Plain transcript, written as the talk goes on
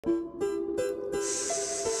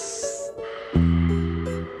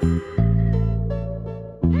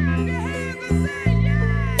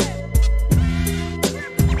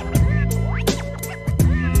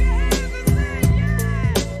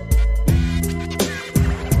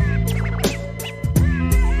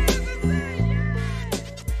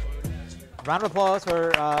Round of applause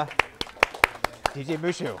for DJ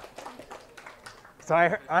Mushu. So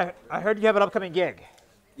I heard you have an upcoming gig.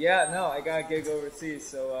 Yeah, no, I got a gig overseas,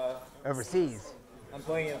 so... overseas? I'm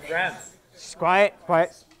playing in France. Shh, quiet,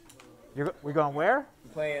 quiet. We're going where? I'm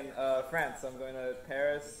playing France. I'm going to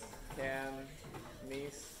Paris, Cannes,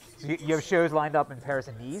 Nice. So you have shows lined up in Paris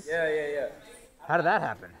and Nice? Yeah. How did that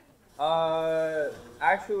happen?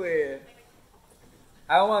 Actually,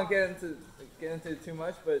 I don't want to get into too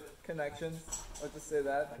much, but connections. Let's just say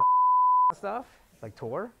that. Stuff? Like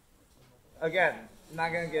tour? Again,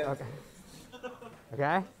 not gonna get into it.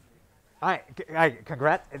 Okay. All right,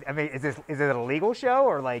 congrats. I mean, is it a legal show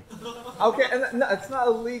or like? Okay, and no, it's not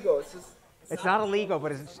illegal. It's just. It's not illegal,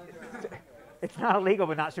 but it's not illegal,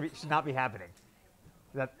 but should not be happening.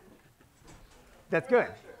 That's good.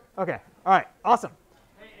 Okay. All right. Awesome.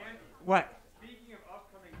 Hey, Andrew. What? Speaking of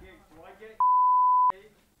upcoming gigs, do I get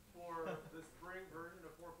paid for the spring version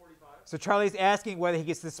of 445? So Charlie's asking whether he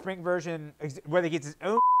gets the spring version, whether he gets his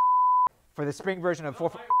own for the spring version of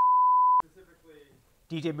 445.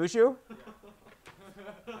 DJ Mushu?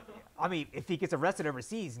 Yeah. I mean, if he gets arrested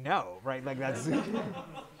overseas, no, right? Like that's.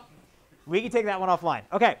 We can take that one offline.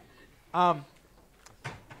 Okay. All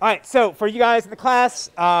right. So for you guys in the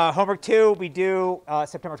class, homework 2 we do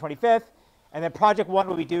September 25th, and then project 1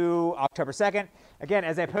 will be due October 2nd. Again,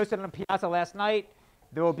 as I posted on Piazza last night,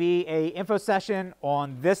 there will be a info session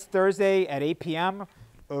on this Thursday at 8 p.m.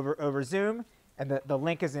 over Zoom, and the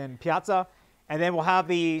link is in Piazza. And then we'll have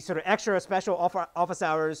the sort of extra special office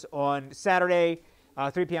hours on Saturday,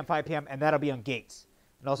 3 p.m., 5 p.m., and that'll be on Gates.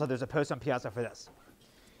 And also there's a post on Piazza for this.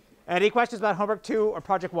 Any questions about homework 2 or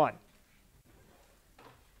project 1? All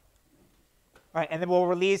right, and then we'll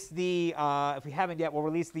release the, if we haven't yet, we'll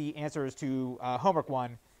release the answers to homework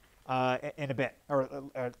 1 in a bit,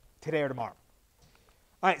 or today or tomorrow.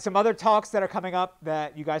 All right, some other talks that are coming up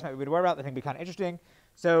that you guys might be aware about that I think will be kind of interesting.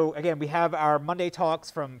 So again, we have our Monday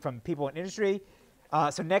talks from people in industry.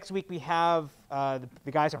 So next week we have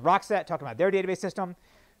the guys on Rockset talking about their database system.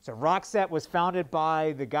 So Rockset was founded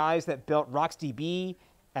by the guys that built RocksDB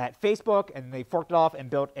at Facebook, and they forked it off and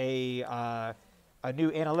built a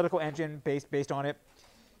new analytical engine based on it.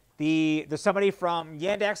 There's somebody from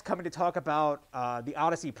Yandex coming to talk about the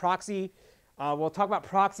Odyssey proxy. We'll talk about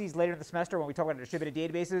proxies later in the semester when we talk about distributed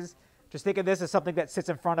databases. Just think of this as something that sits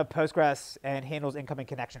in front of Postgres and handles incoming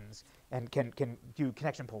connections and can do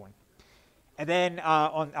connection pooling. And then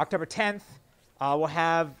on October 10th, we'll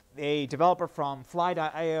have a developer from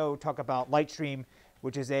Fly.io talk about Lightstream,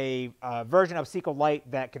 which is a version of SQLite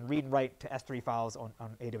that can read and write to S3 files on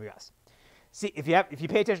AWS. See, if you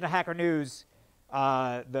pay attention to Hacker News,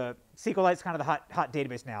 the SQLite's kind of the hot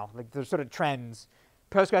database now. Like there's sort of trends.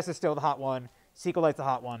 Postgres is still the hot one. SQLite's the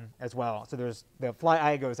hot one as well. So there's the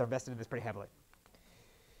Fly.ios are invested in this pretty heavily.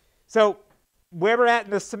 So where we're at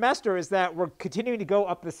in this semester is that we're continuing to go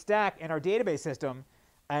up the stack in our database system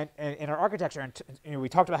and in our architecture. And we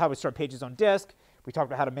talked about how we store pages on disk. We talked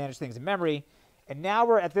about how to manage things in memory. And now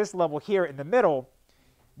we're at this level here in the middle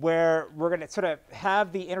where we're going to sort of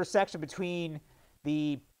have the intersection between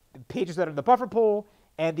the pages that are in the buffer pool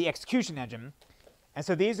and the execution engine. And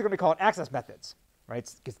so these are going to be called access methods, right?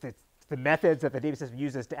 It's the methods that the database system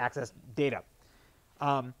uses to access data.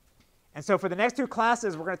 And so for the next 2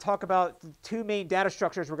 classes, we're going to talk about the 2 main data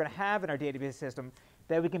structures we're going to have in our database system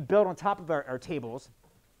that we can build on top of our tables.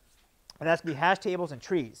 And that's going to be hash tables and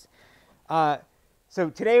trees. So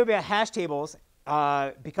today we'll be at hash tables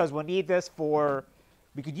because we'll need this for,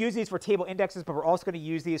 we could use these for table indexes, but we're also going to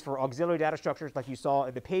use these for auxiliary data structures like you saw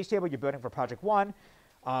in the page table you're building for project 1.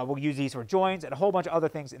 We'll use these for joins and a whole bunch of other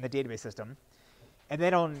things in the database system. And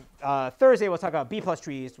then on Thursday, we'll talk about B+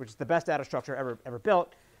 trees, which is the best data structure ever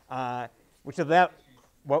built. Which is that?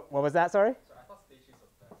 What was that? Sorry. I thought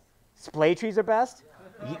splay trees are best. Splay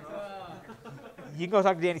trees are best. Yeah. You can go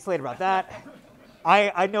talk to Danny Slater about that.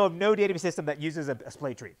 I know of no database system that uses a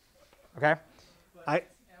splay tree. Okay.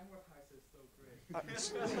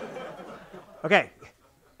 Okay.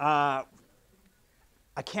 I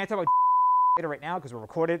can't talk about later right now because we're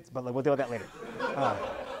recorded, but we'll deal with that later.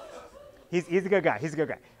 He's a good guy. He's a good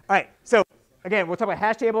guy. All right. So again, we'll talk about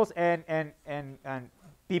hash tables and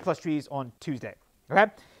B+ trees on Tuesday. Okay.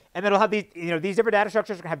 And then we'll have these these different data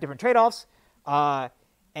structures are going to have different trade-offs,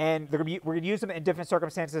 and we're going to use them in different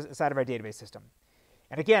circumstances inside of our database system.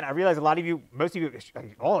 And again, I realize a lot of you, most of you,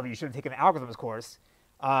 all of you should have taken an algorithms course,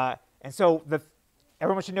 and so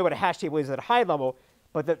everyone should know what a hash table is at a high level.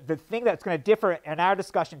 But the thing that's going to differ in our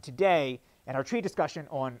discussion today and our tree discussion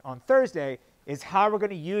on Thursday is how we're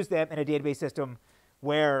going to use them in a database system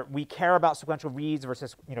where we care about sequential reads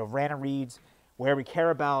versus random reads, where we care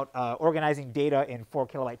about organizing data in 4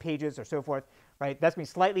 kilobyte pages or so forth, right? That's going to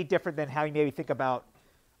be slightly different than how you maybe think about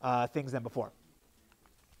things than before.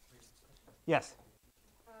 Yes?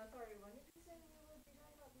 Sorry, when did you say we would be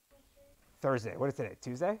talking about visual tree? Thursday. What is today?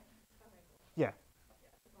 Tuesday? Okay, cool. Yeah. Yeah,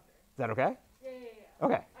 just wondering. Is that okay? Yeah.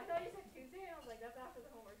 Okay. I thought you said Tuesday, and I was like, that's after the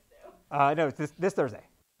homework's due. No, it's this Thursday.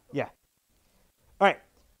 Yeah. All right.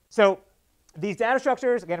 So these data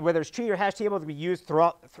structures, again, whether it's tree or hash table, we use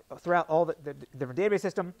throughout all the different database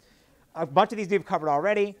system. A bunch of these we've covered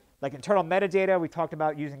already, like internal metadata. We talked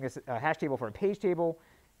about using this hash table for a page table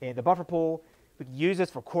in the buffer pool. We can use this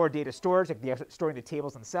for core data storage, like storing the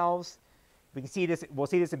tables themselves. We can see this. We'll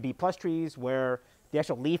see this in B+ trees, where the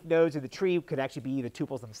actual leaf nodes of the tree could actually be the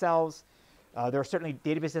tuples themselves. There are certainly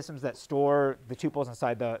database systems that store the tuples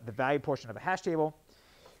inside the value portion of a hash table.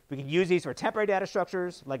 We can use these for temporary data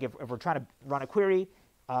structures, like if we're trying to run a query,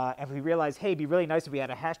 and if we realize, hey, it'd be really nice if we had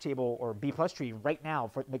a hash table or B+ tree right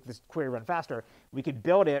now to make this query run faster, we could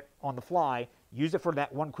build it on the fly, use it for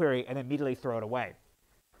that one query, and then immediately throw it away.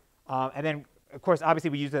 And then, of course, obviously,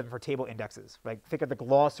 we use them for table indexes. Like think of the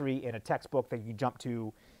glossary in a textbook that you jump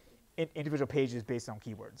to individual pages based on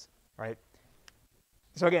keywords, right?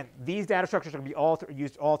 So again, these data structures are going to be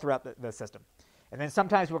used all throughout the system. And then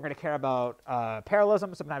sometimes we're going to care about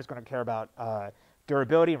parallelism. Sometimes we're going to care about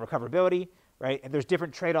durability and recoverability, right? And there's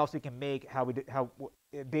different trade-offs we can make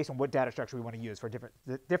based on what data structure we want to use for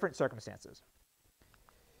different circumstances.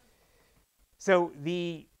 So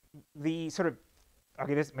the sort of,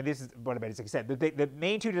 okay, this is what I basically said. The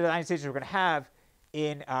main two design decisions we're going to have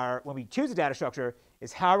when we choose a data structure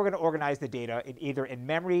is how we're going to organize the data either in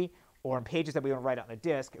memory or in pages that we want to write out on the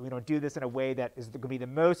disk. And we don't do this in a way that is going to be the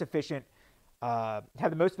most efficient, have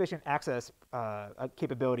the most efficient access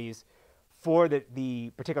capabilities for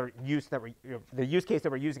the particular use that the use case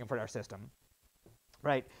that we're using for our system,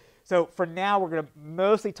 right? So for now, we're going to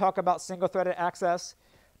mostly talk about single-threaded access.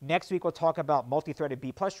 Next week, we'll talk about multi-threaded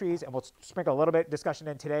B+ trees, and we'll sprinkle a little bit of discussion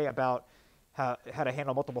in today about how to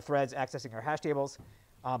handle multiple threads accessing our hash tables.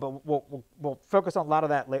 But we'll focus on a lot of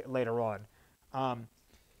that later on.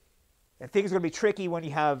 And things are going to be tricky when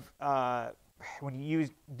you have when you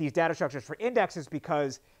use these data structures for indexes,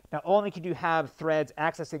 because not only can you have threads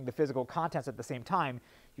accessing the physical contents at the same time,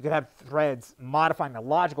 you could have threads modifying the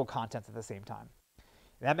logical contents at the same time.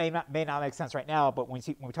 That may not make sense right now, but when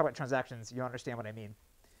we talk about transactions, you understand what I mean.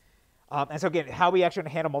 And so again, how we actually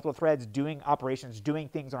handle multiple threads, doing operations, doing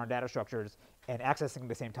things on our data structures, and accessing them at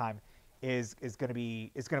the same time is going to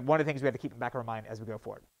be one of the things we have to keep in the back of our mind as we go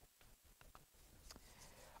forward.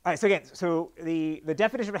 All right, so again, the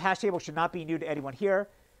definition of a hash table should not be new to anyone here,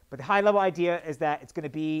 but the high-level idea is that it's going to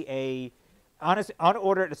be a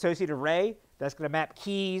unordered associated array that's going to map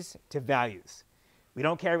keys to values. We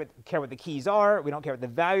don't care what the keys are. We don't care what the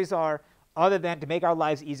values are. Other than to make our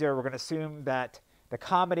lives easier, we're going to assume that the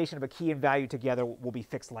combination of a key and value together will be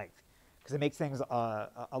fixed length, because it makes things a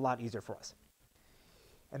lot easier for us.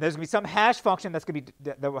 And there's going to be some hash function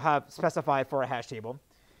that we'll have specified for a hash table,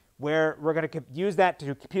 where we're going to use that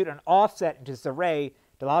to compute an offset into this array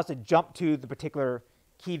that allows us to jump to the particular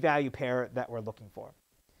key value pair that we're looking for.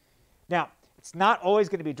 Now, it's not always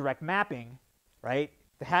going to be direct mapping, right?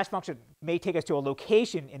 The hash function may take us to a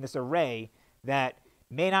location in this array that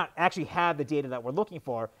may not actually have the data that we're looking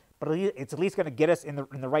for, but it's at least going to get us in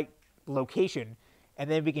the right location, and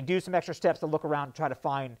then we can do some extra steps to look around and try to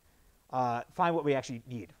find what we actually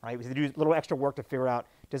need, right? We can do a little extra work to figure out,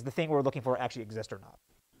 does the thing we're looking for actually exist or not?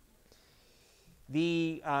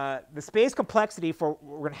 The space complexity for what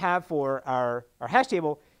we're going to have for our hash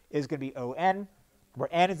table is going to be O(n), where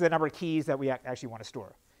n is the number of keys that we actually want to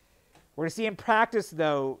store. We're going to see in practice,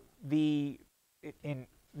 though, the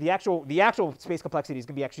actual space complexity is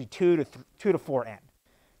going to be actually 2 to 4n,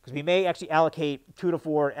 because we may actually allocate 2 to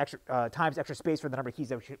 4 times extra space for the number of keys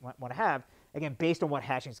that we want to have, again, based on what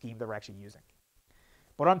hashing scheme that we're actually using.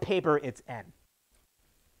 But on paper, it's n.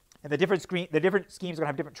 And the different schemes are going to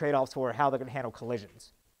have different trade-offs for how they're going to handle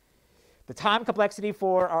collisions. The time complexity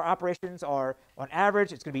for our operations are, on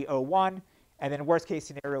average, it's going to be O(1), and then worst case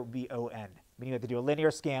scenario would be O(n), meaning you have to do a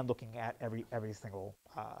linear scan looking at every single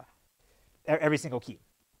key.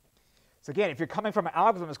 So again, if you're coming from an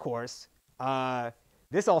algorithms course,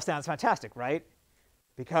 this all sounds fantastic, right?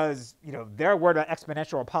 Because they're worried about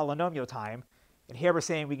exponential or polynomial time, and here we're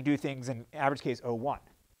saying we can do things in average case O(1).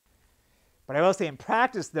 But I will say in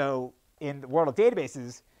practice, though, in the world of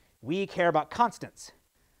databases, we care about constants,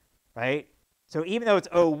 right? So even though it's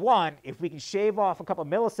O(1), if we can shave off a couple of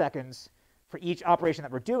milliseconds for each operation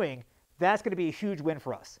that we're doing, that's going to be a huge win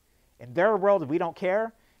for us. In their world, we don't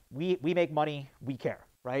care. We make money. We care,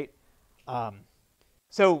 right?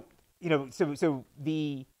 So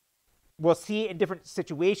we'll see in different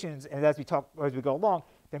situations, and as we go along,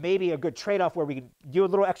 there may be a good trade-off where we can do a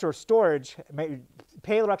little extra storage,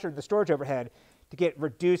 pay a little extra in the storage overhead to get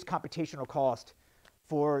reduced computational cost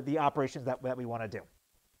for the operations that we want to do.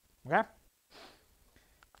 Okay?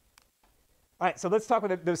 All right, so let's talk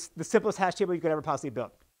about the simplest hash table you could ever possibly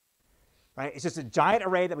build. Right? It's just a giant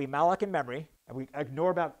array that we malloc in memory, and we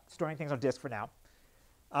ignore about storing things on disk for now.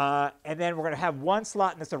 And then we're going to have one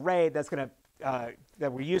slot in this array that's going to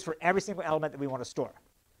that we use for every single element that we want to store.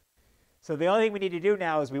 So the only thing we need to do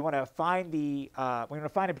now is we want to find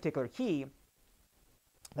a particular key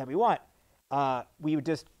that we want. We would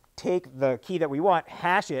just take the key that we want,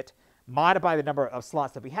 hash it, modify the number of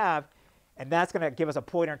slots that we have, and that's going to give us a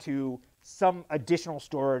pointer to some additional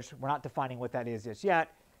storage. We're not defining what that is just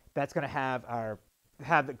yet. That's going to have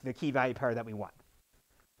the key value pair that we want,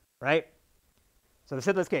 right? So the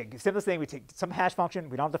simplest thing, we take some hash function.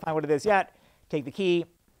 We don't define what it is yet. Take the key,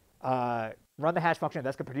 run the hash function.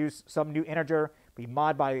 That's going to produce some new integer. We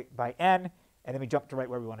mod by n, and then we jump to right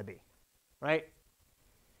where we want to be, right?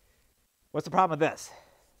 What's the problem with this?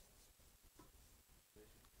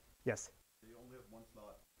 Yes? You only have one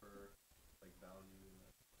slot per value.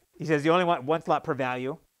 He says you only want one slot per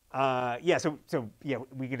value. So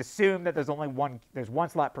we could assume that there's one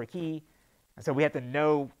slot per key, and so we have to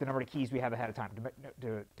know the number of keys we have ahead of time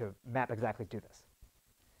to map exactly to this.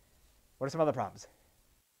 What are some other problems?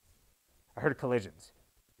 I heard collisions,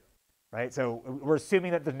 right? So we're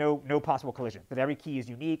assuming that there's no possible collision, that every key is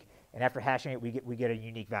unique, and after hashing it, we get a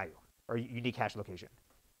unique value or unique hash location,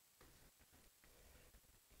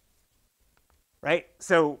 right?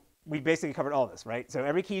 So we basically covered all this, right? So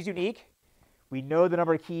every key is unique. We know the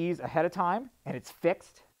number of keys ahead of time, and it's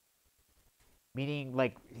fixed, meaning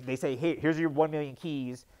like they say, hey, here's your 1 million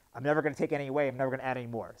keys. I'm never going to take any away. I'm never going to add any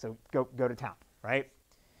more. So go to town, right?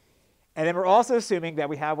 And then we're also assuming that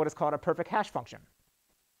we have what is called a perfect hash function,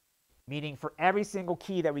 meaning for every single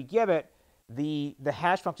key that we give it, the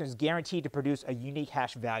hash function is guaranteed to produce a unique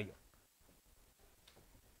hash value.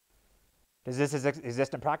 Does this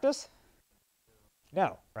exist in practice?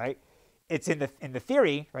 No, right? It's in the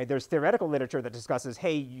theory, right? There's theoretical literature that discusses,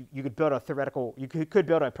 hey, you could build could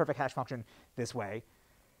build a perfect hash function this way,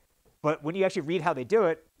 but when you actually read how they do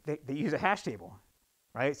it, they use a hash table,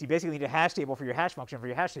 right? So you basically need a hash table for your hash function for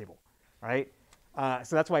your hash table, right?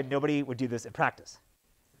 So that's why nobody would do this in practice.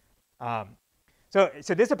 So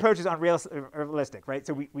this approach is unrealistic, right?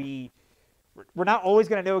 So we're not always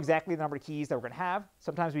going to know exactly the number of keys that we're going to have.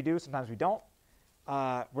 Sometimes we do, sometimes we don't.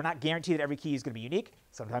 We're not guaranteed that every key is going to be unique.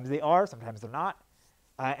 Sometimes they are, sometimes they're not.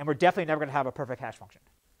 And we're definitely never going to have a perfect hash function.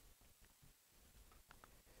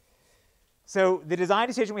 So the design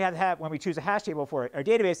decision we have to have when we choose a hash table for our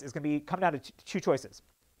database is going to come down to two choices.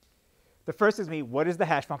 The first is what is the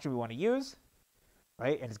hash function we want to use,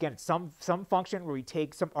 right? And again, it's some function where we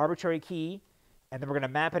take some arbitrary key, and then we're going to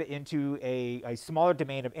map it into a smaller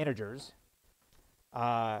domain of integers.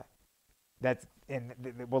 We'll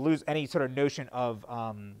lose any sort of notion of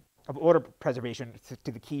order preservation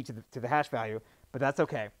to the key to the hash value, but that's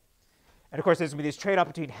okay. And of course, there's going to be this trade-off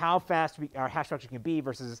between how fast our hash function can be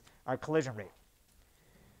versus our collision rate.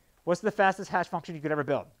 What's the fastest hash function you could ever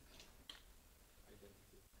build?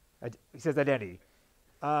 He says identity.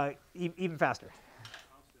 Even faster.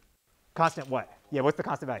 Constant what? Yeah, what's the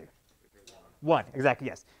constant value? 1, exactly,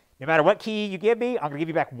 yes. No matter what key you give me, I'm going to give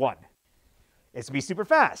you back 1. It's going to be super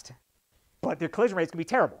fast, but the collision rate is going to be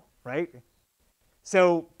terrible, right?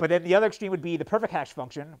 So, but then the other extreme would be the perfect hash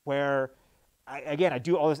function, where, I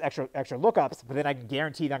do all this extra lookups, but then I can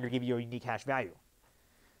guarantee that I'm going to give you a unique hash value.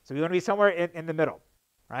 So we want to be somewhere in the middle,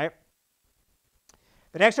 right?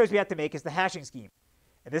 The next choice we have to make is the hashing scheme.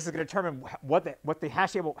 And this is going to determine how the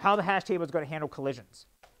hash table is going to handle collisions,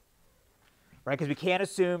 right? Because we can't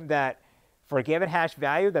assume that for a given hash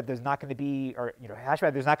value that there's not going to be,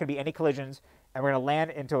 there's not going to be any collisions, and we're going to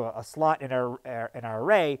land into a slot in our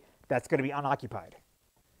array that's going to be unoccupied.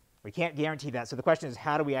 We can't guarantee that. So the question is,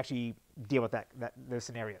 how do we actually deal with those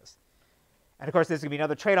scenarios? And of course, there's going to be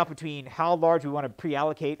another trade-off between how large we want to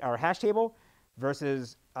pre-allocate our hash table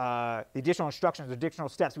versus the additional instructions, additional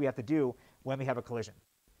steps we have to do when we have a collision.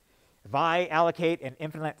 If I allocate an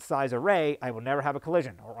infinite size array, I will never have a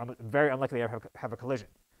collision, or I'm very unlikely to ever have a collision.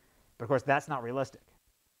 But of course, that's not realistic.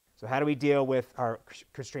 So how do we deal with our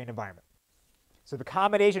constrained environment? So the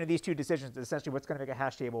combination of these two decisions is essentially what's going to make a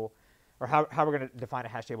hash table, or how we're going to define a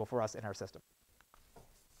hash table for us in our system.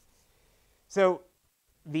 So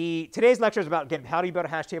today's lecture is about, again, how do you build a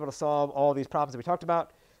hash table to solve all these problems that we talked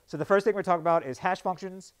about. So the first thing we're talking about is hash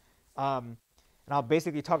functions. And I'll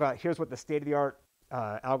basically talk about here's what the state-of-the-art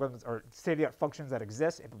algorithms or state-of-the-art functions that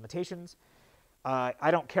exist, implementations.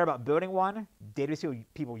 I don't care about building one. Database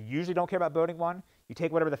people usually don't care about building one. You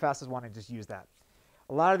take whatever the fastest one and just use that.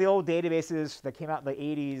 A lot of the old databases that came out in the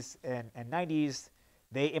 80s and 90s,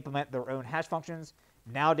 they implement their own hash functions.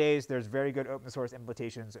 Nowadays, there's very good open source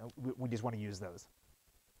implementations. We just want to use those.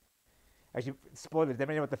 Actually, spoilers, they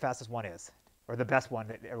don't know what the fastest one is, or the best one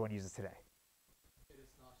that everyone uses today.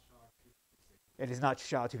 It is not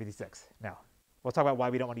SHA-256, no. We'll talk about why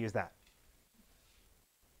we don't want to use that.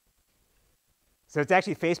 So it's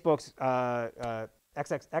actually Facebook's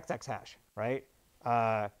XX hash, right?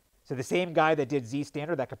 So the same guy that did Z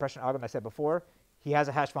standard, that compression algorithm I said before, he has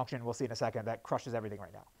a hash function, we'll see in a second, that crushes everything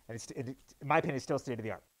right now. And in my opinion, it's still state of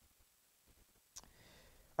the art.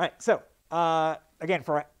 All right, so again,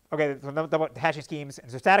 about hashing schemes.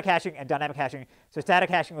 And so static hashing and dynamic hashing. So static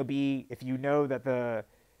hashing would be if you know that the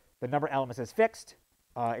number of elements is fixed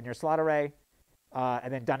in your slot array.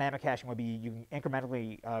 And then dynamic hashing would be you can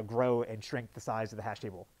incrementally grow and shrink the size of the hash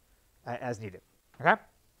table as needed. Okay?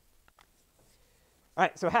 All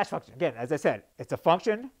right, so hash function. Again, as I said, it's a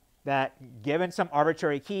function that given some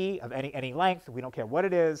arbitrary key of any length, we don't care what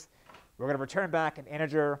it is, we're going to return back an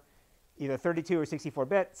integer, either 32 or 64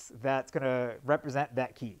 bits, that's going to represent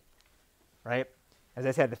that key, right? As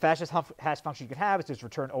I said, the fastest hash function you can have is just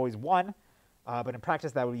return always 1, but in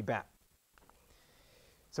practice that would be bad.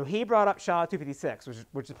 So he brought up SHA-256,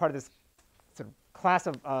 which is part of this sort of class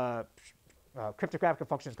of cryptographic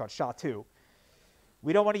functions called SHA-2.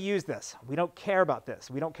 We don't want to use this. We don't care about this.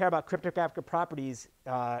 We don't care about cryptographic properties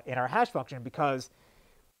in our hash function because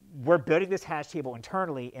we're building this hash table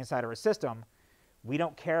internally inside our system. We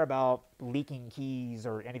don't care about leaking keys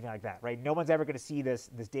or anything like that, right? No one's ever going to see this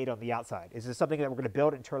data on the outside. This is something that we're going to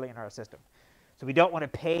build internally in our system. So we don't want to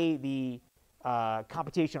pay the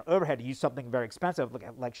computational overhead to use something very expensive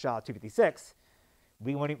like SHA-256.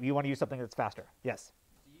 We want to use something that's faster. Yes?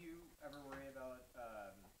 Do you ever worry about like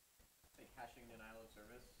hashing denial of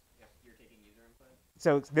service if you're taking user input?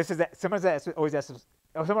 So this is someone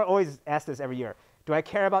always asks this every year. Do I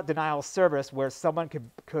care about denial of service where someone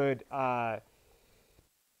could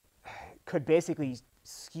basically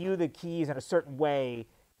skew the keys in a certain way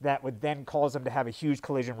that would then cause them to have a huge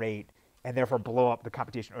collision rate and therefore blow up the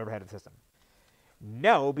computational overhead of the system?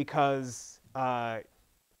 No, because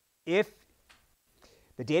if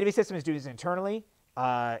the database system is doing this internally,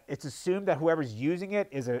 it's assumed that whoever's using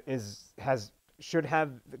it has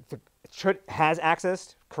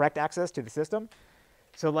correct access to the system.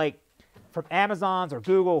 So like from Amazon's or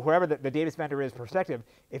Google, whoever the database vendor is perspective,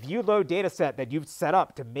 if you load data set that you've set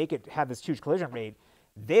up to make it have this huge collision rate,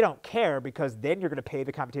 they don't care because then you're going to pay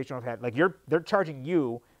the computational overhead. Like they're charging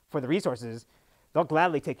you for the resources. They'll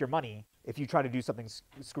gladly take your money if you try to do something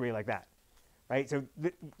screwy like that, right? So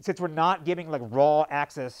since we're not giving like raw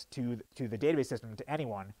access to the database system to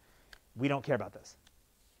anyone, we don't care about this.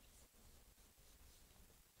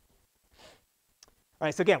 All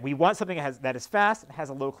right, so again, we want something that is fast and has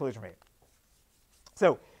a low collision rate.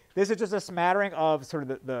 So this is just a smattering of sort of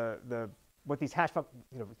the what these hash some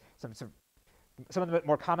of the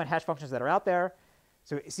more common hash functions that are out there.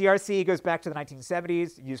 So CRC goes back to the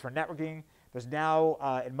 1970s, used for networking. There's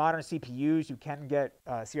now, in modern CPUs, you can get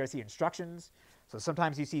CRC instructions. So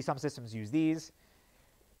sometimes you see some systems use these.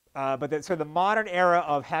 But the modern era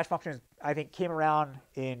of hash functions, I think, came around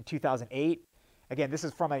in 2008. Again, this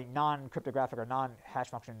is from a non-cryptographic or non-hash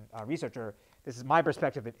function researcher. This is my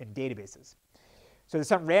perspective in databases. So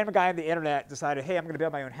some random guy on the internet decided, hey, I'm going to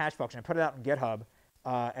build my own hash function and put it out on GitHub.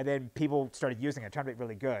 And then people started using it. It turned out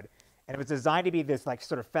really good. And it was designed to be this like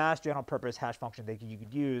sort of fast general purpose hash function that you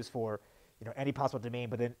could use for any possible domain.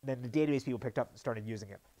 But then the database people picked up and started using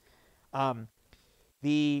it.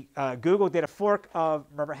 Google did a fork of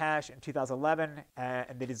Murmur Hash in 2011,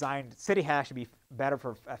 and they designed City Hash to be better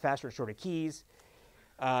for faster and shorter keys.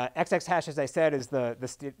 XX Hash, as I said, is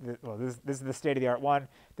this is the state-of-the-art one.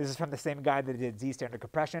 This is from the same guy that did Z standard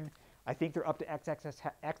compression. I think they're up to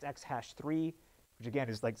XX Hash 3, which again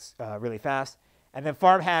is like really fast. And then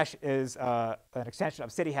Farm Hash is an extension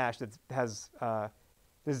of City Hash that has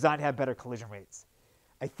designed to have better collision rates.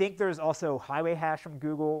 I think there's also Highway Hash from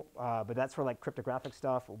Google, but that's for like cryptographic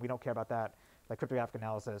stuff. We don't care about that, like cryptographic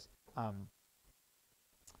analysis.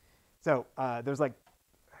 There's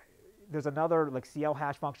another like CL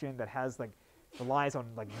hash function that has like relies on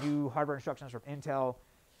like new hardware instructions from Intel.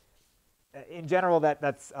 In general,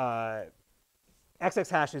 that's XX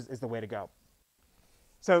Hash is the way to go.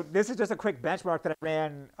 So this is just a quick benchmark that I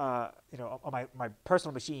ran, on my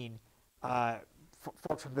personal machine.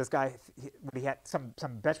 Folks from this guy, he had some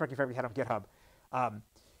benchmarking for he had on GitHub. And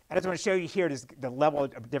I just want to show you here just the level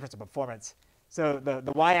of difference in performance. So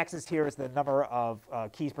the y-axis here is the number of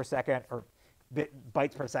keys per second or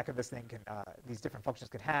bytes per second this thing can, these different functions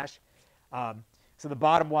can hash. So the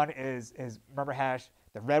bottom one is murmur hash.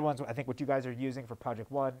 The red one's I think what you guys are using for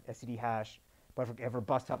project 1, std hash. But for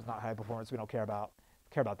bus hub is not high performance, we don't care about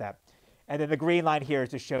that. And then the green line here is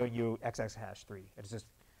just showing you XX hash 3. It's just,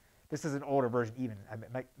 this is an older version even. I mean,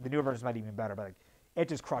 the newer version might be even better, but like, it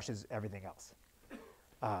just crushes everything else.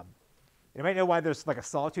 You might know why there's like a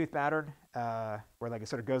sawtooth pattern where like it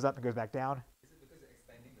sort of goes up and goes back down. Is it because it's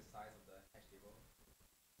expanding the size of the hash table?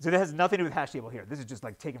 So that has nothing to do with hash table here. This is just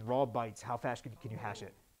like taking raw bytes. How fast can you hash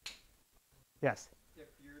it? Yes? If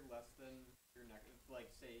you're less than your next, like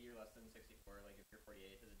say you're less than 64, like if you're 48,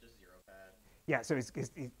 is it just 0 pad? Yeah, so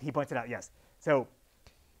he points it out, yes. So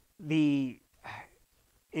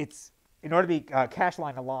it's in order to be cache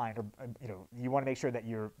line aligned, or you want to make sure that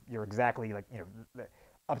you're exactly like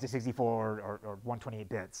up to 64 or 128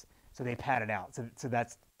 bits. So they pad it out. So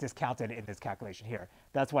that's discounted in this calculation here.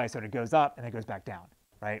 That's why it sort of goes up and then goes back down,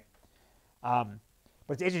 right? But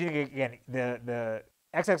it's interesting again. The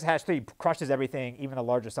XX hash 3 crushes everything, even the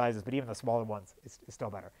larger sizes, but even the smaller ones is still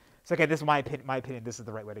better. So again, this is my opinion. This is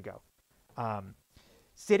the right way to go.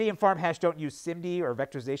 City and farm hash don't use SIMD or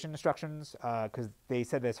vectorization instructions because they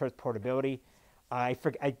said this hurts portability. I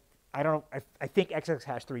think XX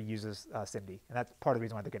hash 3 uses SIMD, and that's part of the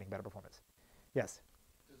reason why they're getting better performance. Yes?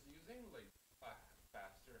 Does using like a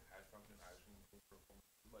faster hash function actually improve performance?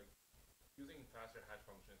 Like using faster hash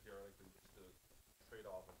function theoretically is the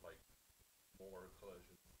trade-off of like more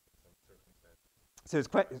collisions in some circumstances. So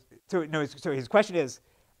his question is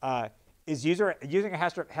using a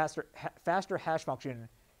faster hash function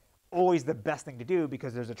always the best thing to do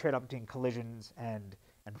because there's a trade-off between collisions and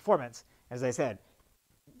performance? As I said,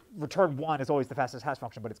 return 1 is always the fastest hash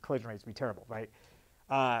function, but its collision rates would be terrible, right?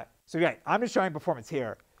 So yeah, I'm just showing performance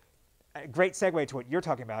here. A great segue to what you're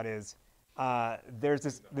talking about is there's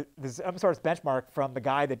this open source benchmark from the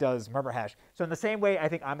guy that does murmur hash. So in the same way I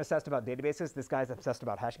think I'm obsessed about databases, this guy's obsessed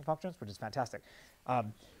about hashing functions, which is fantastic.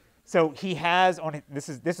 So he has on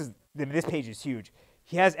this page is huge.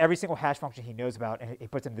 He has every single hash function he knows about, and he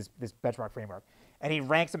puts in this benchmark framework, and he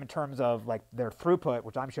ranks them in terms of like their throughput,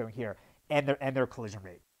 which I'm showing here, and their collision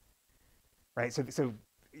rate. Right. So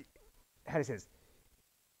how do you say this?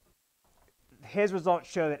 His results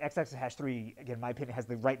show that XX hash 3, again, in my opinion, has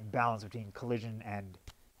the right balance between collision and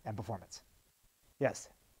performance. Yes.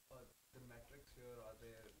 The metrics here are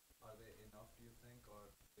they enough? Do you think,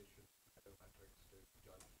 or they should have metrics to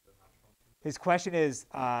judge the hash function? His question is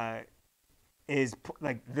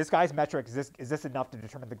like this guy's metric, is this enough to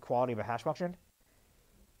determine the quality of a hash function?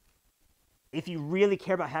 If you really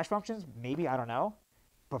care about hash functions, maybe, I don't know.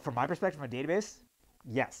 But from my perspective, from a database,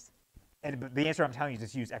 yes. And the answer I'm telling you is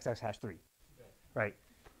just use XX hash 3, right?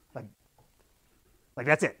 Like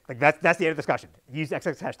that's it. Like that's the end of the discussion. Use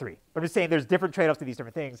XX hash 3. But I'm just saying there's different trade-offs to these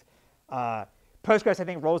different things. Postgres, I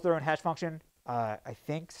think, rolls their own hash function. I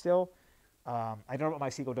think still. I don't know what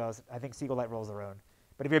MySQL does. I think SQLite rolls their own.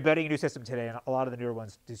 But if you're building a new system today, and a lot of the newer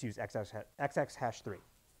ones just use XX hash 3.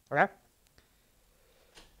 Okay? All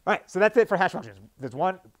right, so that's it for hash functions. There's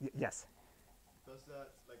one, yes? Does that,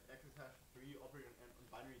 like, XX hash 3 operate on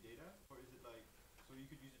binary data? Or is it like, so you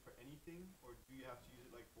could use it for anything? Or do you have to use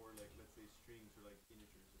it, like, for, like, let's say, strings or, like,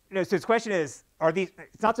 integers? No, so his question is, are these,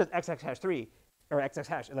 it's not just XX hash 3 or XX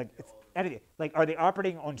hash, like, it's anything. Like, are they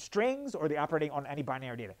operating on strings or are they operating on any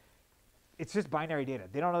binary data? It's just binary data.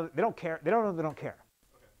 They don't know, they don't care. They don't know they don't care,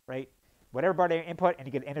 Okay. right? Whatever binary input, and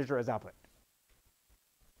you get an integer as output.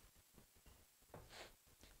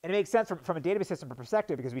 And it makes sense from a database system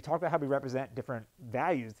perspective because we talked about how we represent different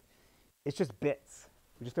values. It's just bits.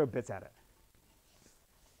 We just throw bits at it.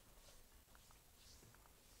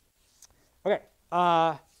 Okay.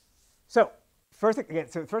 So first we're going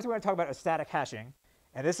to talk about static hashing,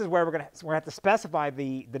 and this is where we're going to have to specify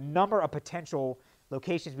the number of potential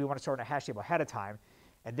locations we want to store in a hash table ahead of time,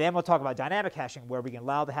 and then we'll talk about dynamic hashing, where we can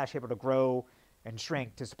allow the hash table to grow and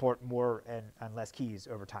shrink to support more and less keys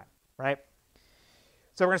over time, right?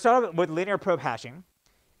 So we're going to start with linear probe hashing,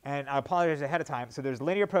 and I apologize ahead of time. So there's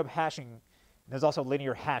linear probe hashing, and there's also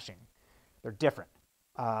linear hashing. They're different.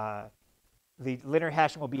 The linear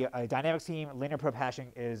hashing will be a dynamic scheme. Linear probe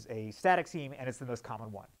hashing is a static scheme, and it's the most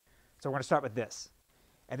common one. So we're going to start with this.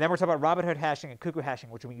 And then we're going to talk about Robin Hood hashing and cuckoo hashing,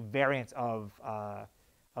 which will be variants of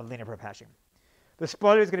linear probe hashing. The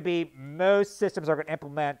spoiler is going to be most database systems are going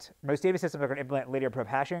to implement linear probe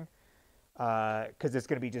hashing because it's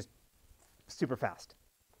going to be just super fast,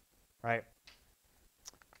 right?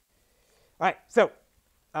 All right, so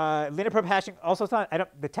linear probe hashing, also it's not,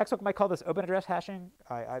 the textbook might call this open address hashing.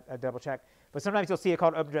 I double check. But sometimes you'll see it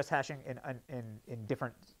called open address hashing in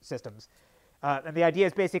different systems. And the idea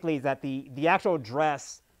is basically that the actual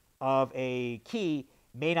address of a key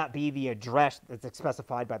may not be the address that's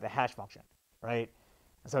specified by the hash function, right?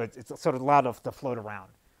 So it's sort of allowed to float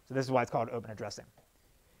around. So this is why it's called open addressing.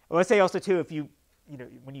 I want to say also too, if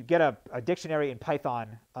when you get a dictionary in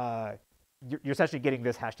Python, you're essentially getting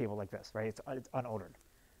this hash table like this, right? It's unordered.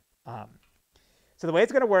 So the way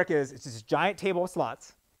it's going to work is it's this giant table of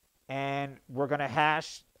slots, and we're going to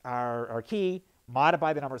hash our key,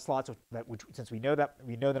 modify the number of slots, which since we know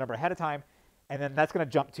the number ahead of time, and then that's going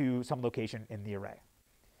to jump to some location in the array.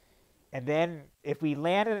 And then if we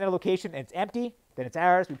land in a location and it's empty, then it's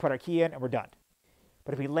ours. We put our key in and we're done.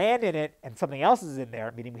 But if we land in it and something else is in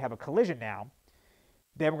there, meaning we have a collision now,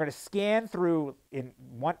 then we're going to scan through in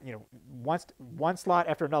one slot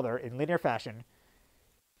after another in linear fashion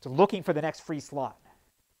to looking for the next free slot.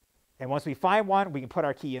 And once we find one, we can put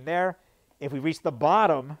our key in there. If we reach the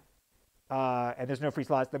bottom and there's no free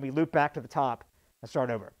slots, then we loop back to the top and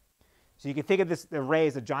start over. So you can think of this array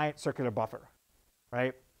as a giant circular buffer,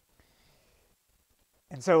 right?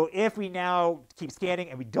 And so if we now keep scanning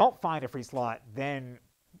and we don't find a free slot, then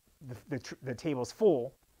the table's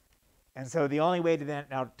full. And so the only way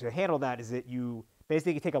to handle that is that you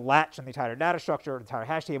basically take a latch on the entire data structure, the entire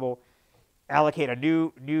hash table, allocate a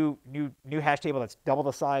new hash table that's double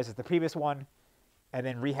the size as the previous one, and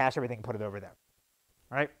then rehash everything and put it over there.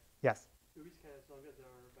 All right? Yes? Do we scan as long as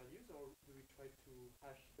there are values, or do we try to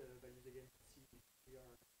hash the values again to see if we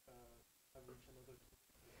have reached another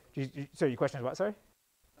key? So your question is what, sorry?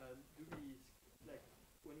 Do we, like,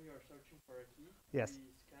 when we are searching for a key, Yes. do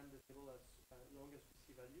we scan the table as long as we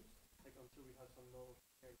see values, like until we have some null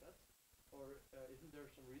like that? Or isn't there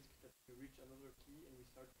some risk that we reach another key and we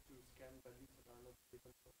start to scan values that are not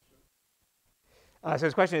given to the search? So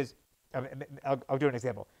his question is, I'll do an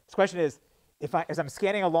example. His question is, as I'm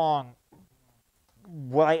scanning along,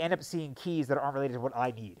 will I end up seeing keys that aren't related to what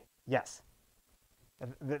I need? Yes.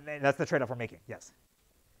 And that's the trade-off we're making. Yes.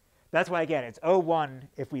 That's why, again, it's 0-1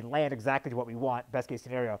 if we land exactly to what we want, best case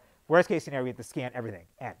scenario. Worst case scenario, we have to scan everything,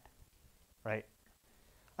 N, right?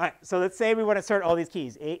 All right, so let's say we want to insert all these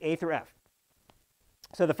keys, A through F.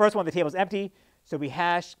 So the first one, the table is empty. So we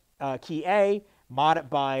hash key A, mod it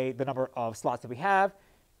by the number of slots that we have,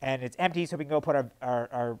 and it's empty, so we can go put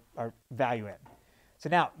our value in. So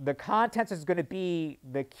now the contents is going to be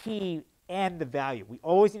the key and the value. We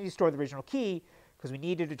always need to store the original key because we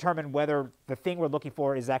need to determine whether the thing we're looking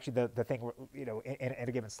for is actually the thing in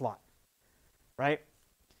a given slot, right?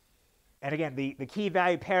 And again, the key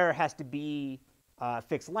value pair has to be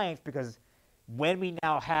fixed length because when we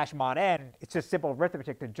now hash mod n, it's just simple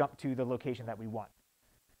arithmetic to jump to the location that we want.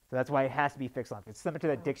 So that's why it has to be fixed length. It's similar to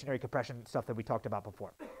that dictionary compression stuff that we talked about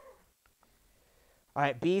before. All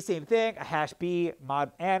right, B, same thing. I hash B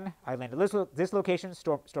mod n. I land at this location,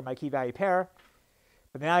 store my key value pair.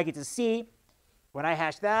 But now I get to C. When I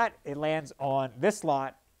hash that, it lands on this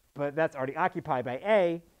slot, but that's already occupied by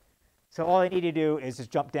A. So all I need to do is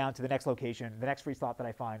just jump down to the next location, the next free slot that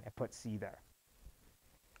I find, and put C there.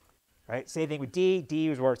 Right? Same thing with D. D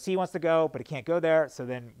is where C wants to go, but it can't go there. So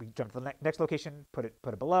then we jump to the next location, put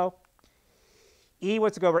it below. E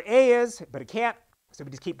wants to go where A is, but it can't. So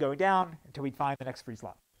we just keep going down until we find the next free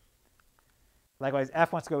slot. Likewise,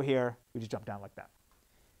 F wants to go here. We just jump down like that.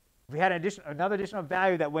 If we had another additional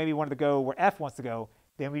value that way we wanted to go where F wants to go,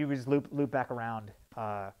 then we would just loop back around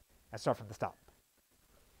and start from the top.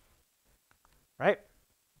 Right?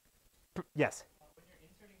 Yes? When you're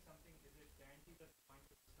inserting something, is it guaranteed that the point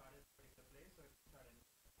will start at a particular place, or start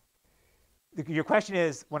at Your question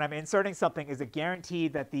is, when I'm inserting something, is it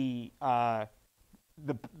guaranteed that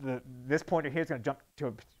this pointer here is going to jump to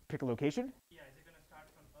a particular location? Yeah, is it going to start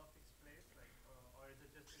from a fixed place, like, or is it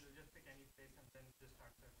it'll just pick any place and then just start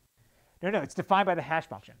searching? No, it's defined by the hash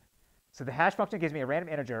function. So the hash function gives me a random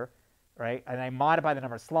integer, right? And I modify the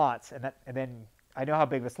number of slots, and then I know how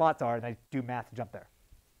big the slots are, and I do math to jump there.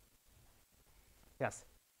 Yes?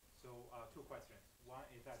 So two questions. One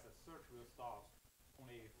is that the search will stop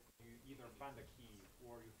only if you either find the key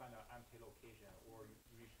or you find an empty location or you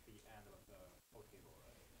reach the end of the whole table,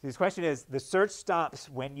 right? So this question is, the search stops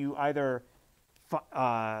when you either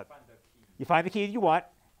Find the key. you find the key that you want,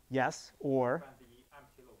 yes, or Find the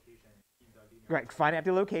empty location in the linear. right, find an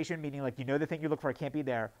empty location, meaning like you know the thing you look for can't be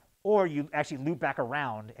there, or you actually loop back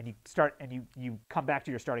around and you come back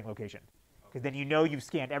to your starting location. Because then you know you've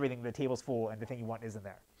scanned everything, the table's full, and the thing you want isn't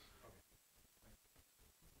there.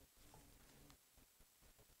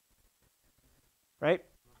 Right?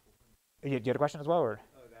 You had a question as well, or?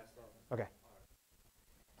 Oh, that's all. Okay.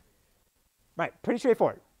 Right, pretty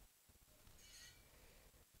straightforward.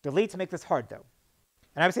 Deletes make this hard, though.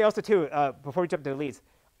 And I would say also, too, before we jump to deletes,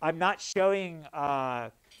 I'm not showing,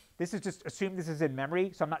 this is just assume this is in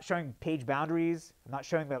memory, so I'm not showing page boundaries. I'm not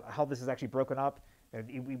showing how this is actually broken up.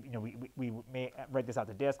 We may write this out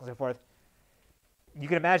to disk and so forth. You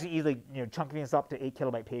can imagine easily chunking this up to 8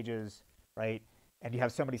 kilobyte pages, right? And you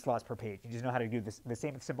have so many slots per page. You just know how to do this, the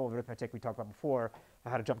same simple arithmetic we talked about before,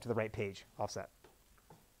 how to jump to the right page offset.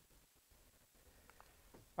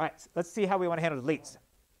 All right, so let's see how we want to handle deletes.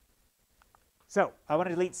 So I want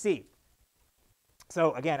to delete C.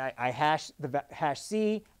 So again, I hash the hash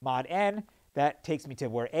C mod n. That takes me to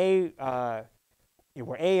where A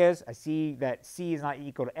is. I see that C is not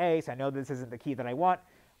equal to A, so I know this isn't the key that I want.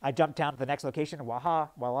 I jump down to the next location,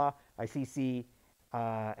 voila, I see C,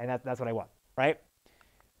 and that's what I want, right?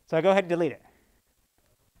 So I go ahead and delete it.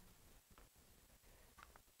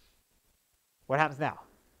 What happens now?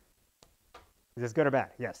 Is this good or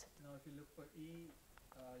bad? Yes. Now, if you look for E,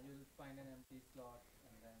 you'll find an empty slot,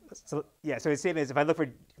 and then. So yeah, so it's the same as if I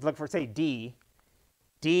look for say D,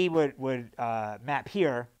 D would map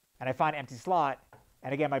here, and I find an empty slot.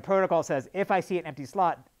 And again, my protocol says if I see an empty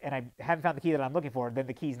slot and I haven't found the key that I'm looking for, then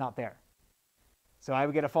the key's not there. So I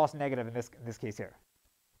would get a false negative in this case here,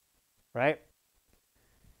 right?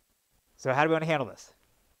 So how do we want to handle this?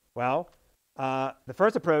 Well, the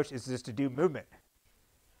first approach is just to do movement.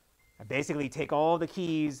 And basically take all the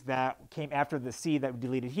keys that came after the C that we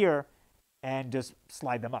deleted here and just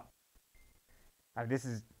slide them up. This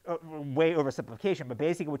is way oversimplification, but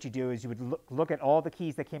basically what you do is you would look at all the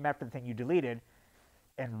keys that came after the thing you deleted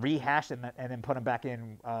and rehash them and then put them back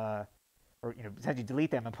in, or essentially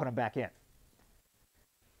delete them and put them back in.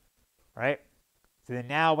 Right? So then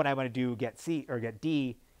now when I want to do get C or get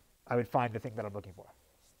D, I would find the thing that I'm looking for.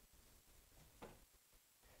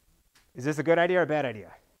 Is this a good idea or a bad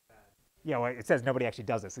idea? Yeah, well, it says nobody actually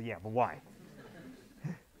does this, so yeah, but why?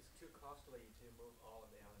 It's too costly to move all of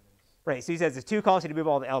the elements. Right, so he says it's too costly to move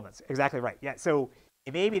all the elements. Exactly right. Yeah, so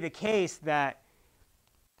it may be the case that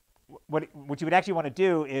what you would actually want to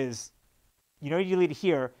do is, you delete it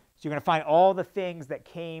here, so you're going to find all the things that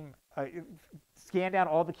came, scan down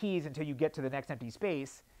all the keys until you get to the next empty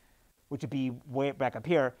space, which would be way back up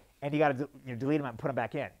here, and you got to delete them and put them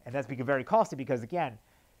back in. And that's very costly because, again,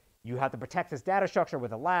 you have to protect this data structure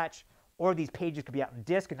with a latch, or these pages could be out in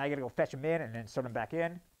disk, and now you got to go fetch them in and then insert them back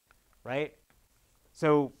in, right?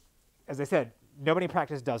 So, as I said, nobody in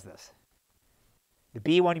practice does this. The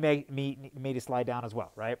B one you may need to slide down as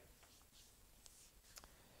well, right?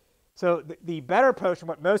 So the better approach, and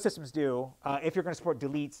what most systems do, if you're going to support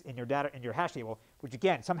deletes in your data in your hash table, which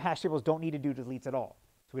again, some hash tables don't need to do deletes at all,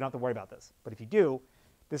 so we don't have to worry about this. But if you do,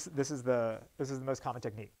 this is the most common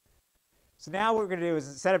technique. So now what we're going to do is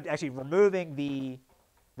instead of actually removing the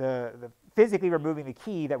physically removing the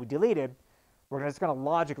key that we deleted, we're just going to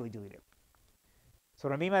logically delete it. So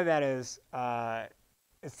what I mean by that is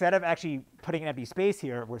instead of actually putting an empty space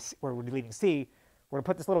here where we're deleting C, we're going to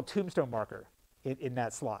put this little tombstone marker in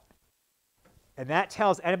that slot. And that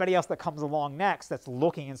tells anybody else that comes along next that's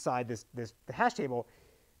looking inside the hash table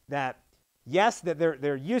that, yes, that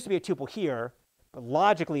there used to be a tuple here, but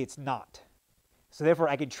logically it's not. So therefore,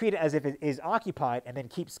 I can treat it as if it is occupied and then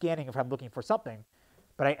keep scanning if I'm looking for something.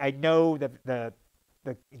 But I know that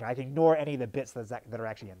I can ignore any of the bits that are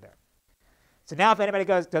actually in there. So now if anybody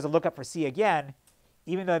does a lookup for C again,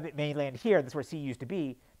 even though it may land here, that's where C used to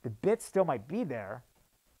be, the bits still might be there,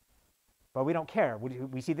 but we don't care.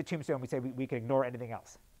 We see the tombstone, we say we can ignore anything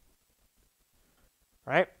else.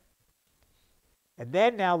 Right? And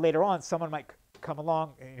then now later on, someone might come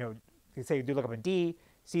along, they say do lookup in D,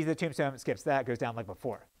 sees the tombstone, skips that, goes down like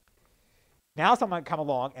before. Now someone might come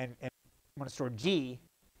along and want to store G,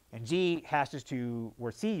 and G hashes to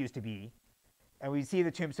where C used to be, and we see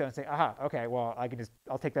the tombstone and say, aha, okay, well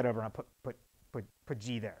I'll take that over and I'll put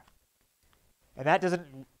G there. And that doesn't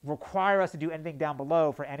require us to do anything down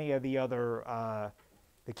below for any of the other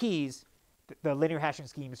the keys. The linear hashing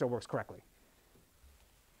scheme still works correctly.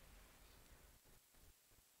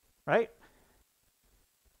 Right?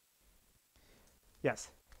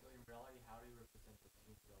 Yes? So in reality, how do you represent the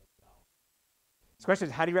tombstone without? This question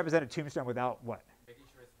is, how do you represent a tombstone without what? Making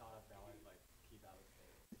sure it's not a valid, key valid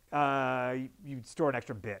state. You store an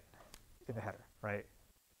extra bit in the header, right?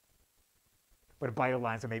 But a byte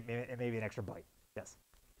line, so maybe an extra byte. Yes?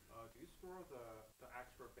 Do you store the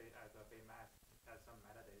extra bit as a bitmap as some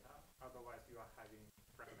metadata? Otherwise, you are having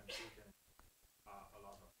fragmentation a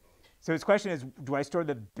lot of those. So his question is, do I store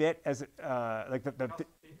the bit as like the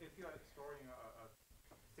if you are storing a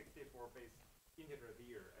 64-bit integer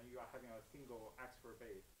there, and you are having a single extra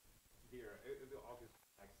bit there, it will obviously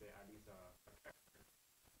say at least a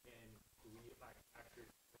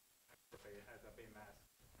it has a big mass.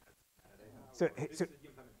 So, This so is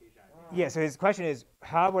implementation. I think. yeah, so his question is,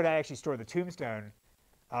 how would I actually store the tombstone?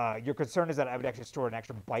 Your concern is that I would actually store an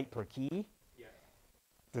extra byte per key. Yeah,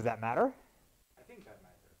 Does that matter? I think that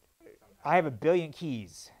matters. Sometimes. I have 1 billion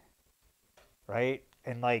keys, right?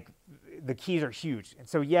 And like the keys are huge, and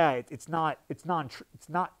so yeah, it's not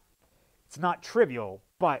trivial,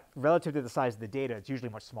 but relative to the size of the data, it's usually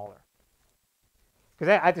much smaller.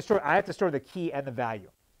 Because I have to store the key and the value.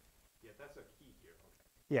 Yeah, that's a key here.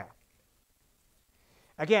 Okay. Yeah.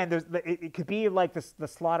 Again, it could be like the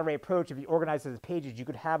slot array approach. If you organize it as pages, you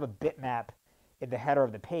could have a bitmap in the header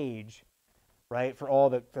of the page, right, for all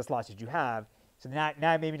the slots that you have. So now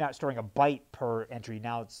maybe not storing a byte per entry.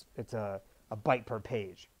 Now it's a byte per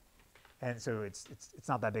page, and so it's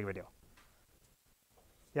not that big of a deal.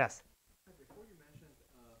 Yes. Before you mentioned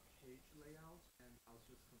page layout, and I was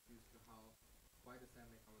just confused to why does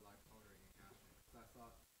that make our life harder in hashing? Because I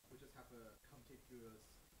thought we just have a contiguous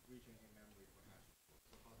region in memory for hashing.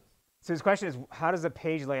 So how does? So his question is, how does a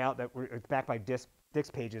page layout it's backed by disk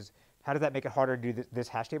pages, how does that make it harder to do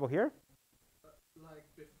this hash table here? Like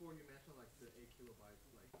before you mentioned like the 8 kilobyte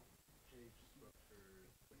like page structure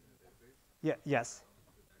within a database. Yeah. Yes.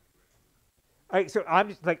 All right, so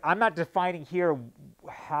I'm not defining here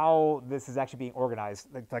how this is actually being organized,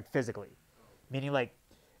 like physically, meaning like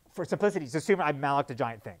for simplicity, just assume I malloc a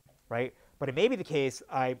giant thing, right? But it may be the case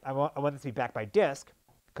I want this to be backed by disk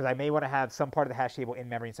because I may want to have some part of the hash table in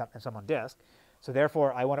memory and some on disk. So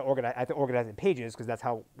therefore, I have to organize it in pages because that's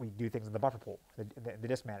how we do things in the buffer pool, the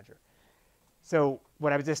disk manager. So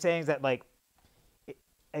what I was just saying is that like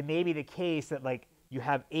it may be the case that like you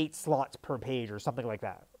have 8 slots per page or something like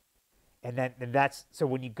that. And that's, so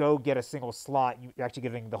when you go get a single slot, you're actually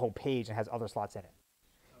giving the whole page and has other slots in it.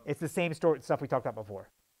 Oh. It's the same stuff we talked about before.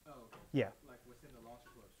 Oh, okay. Yeah. Like within the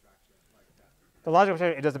logical abstraction, like that. The logical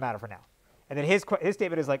abstraction, it doesn't matter for now. And then his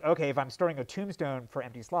statement is like, okay, if I'm storing a tombstone for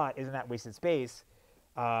empty slot, isn't that wasted space?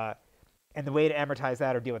 And the way to amortize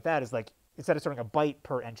that or deal with that is like, instead of storing a byte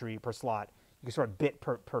per entry per slot, you can store a bit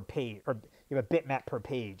per page, or you have a bitmap per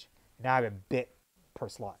page. Now I have a bit per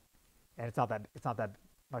slot, and it's not that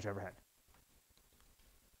much overhead.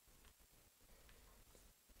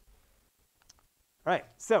 All right,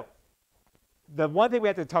 so the one thing we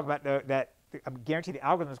have to talk about that I guarantee the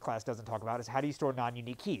algorithms class doesn't talk about is how do you store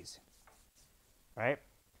non-unique keys, right?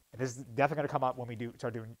 And this is definitely going to come up when we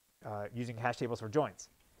start doing using hash tables for joins.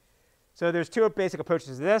 So there's 2 basic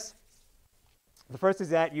approaches to this. The first is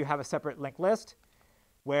that you have a separate linked list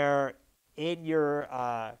where in your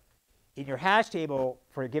hash table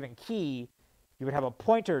for a given key, you would have a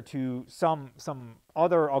pointer to some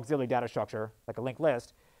other auxiliary data structure, like a linked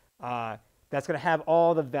list, that's going to have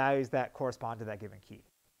all the values that correspond to that given key.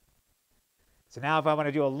 So now if I want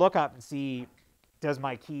to do a lookup and see does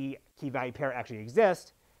my key value pair actually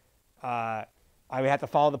exist, I would have to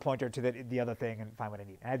follow the pointer to the other thing and find what I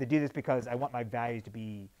need. And I have to do this because I want my values to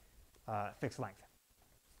be fixed length.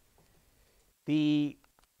 The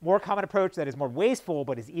more common approach that is more wasteful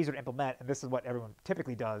but is easier to implement, and this is what everyone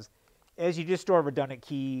typically does, is you just store redundant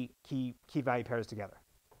key value pairs together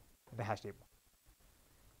in the hash table,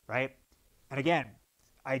 right? And again,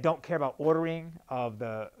 I don't care about ordering of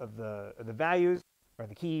the values or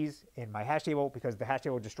the keys in my hash table because the hash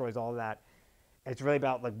table destroys all of that. It's really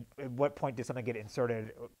about like at what point did something get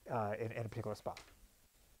inserted in a particular spot.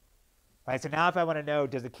 Right. So now if I want to know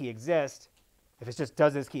does the key exist, if it's just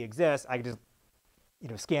does this key exist, I can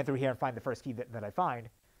just scan through here and find the first key that I find.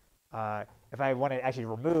 If I want to actually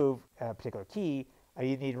remove a particular key, I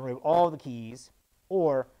either need to remove all the keys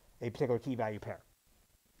or a particular key value pair.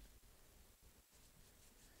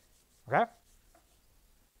 Okay?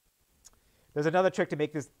 There's another trick to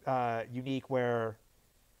make this unique where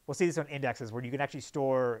we'll see this on indexes where you can actually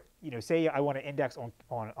store, say I want to index on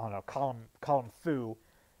a column foo.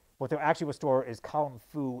 What they actually will store is column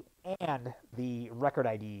foo and the record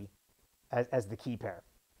ID as the key pair.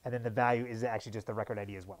 And then the value is actually just the record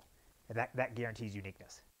ID as well. And that guarantees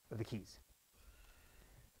uniqueness of the keys.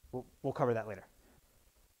 We'll cover that later.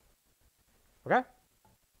 Okay?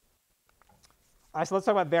 All right, so let's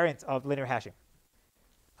talk about variants of linear hashing.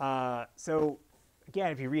 So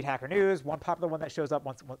again, if you read Hacker News, one popular one that shows up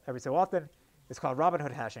once every so often is called Robin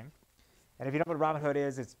Hood hashing. And if you don't know what Robin Hood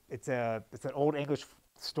is, it's an old English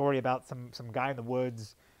story about some guy in the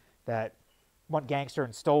woods that went gangster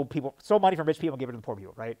and stole money from rich people and gave it to the poor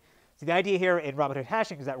people, right? So the idea here in Robin Hood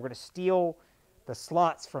hashing is that we're going to steal the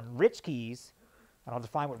slots from rich keys, and I'll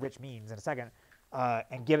define what rich means in a second,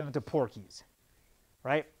 and give them to poor keys,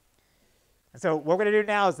 right? And so what we're going to do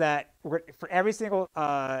now is that for every single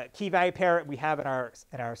key value pair we have in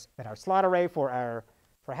our slot array for our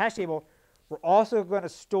hash table, we're also going to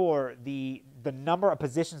store the number of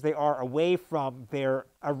positions they are away from their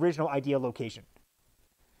original ideal location.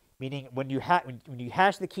 Meaning when you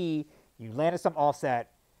hash the key, you land at some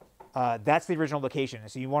offset, that's the original location.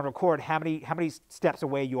 So you want to record how many steps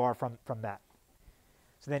away you are from that.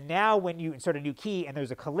 So then now when you insert a new key and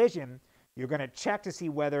there's a collision, you're going to check to see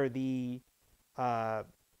whether the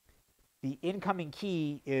incoming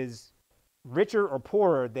key is richer or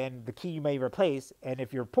poorer than the key you may replace. And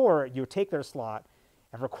if you're poor, you take their slot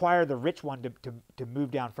and require the rich one to move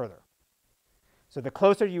down further. So the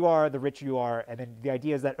closer you are, the richer you are. And then the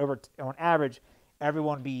idea is that on average,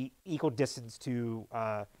 everyone will be equal distance to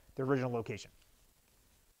the original location.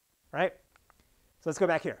 Right? So let's go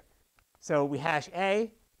back here. So we hash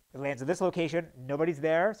A. It lands at this location. Nobody's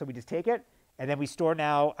there, so we just take it. And then we store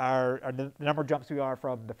now the number of jumps we are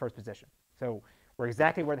from the first position. So we're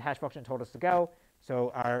exactly where the hash function told us to go.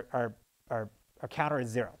 So our counter is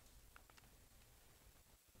 0.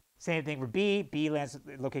 Same thing for B. B lands at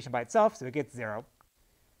the location by itself, so it gets 0.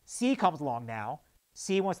 C comes along now.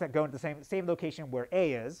 C wants to go into the same location where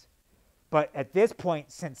A is. But at this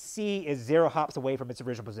point, since C is 0 hops away from its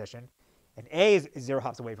original position, and A is 0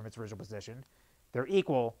 hops away from its original position, they're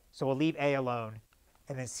equal, so we'll leave A alone.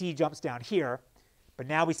 And then C jumps down here. But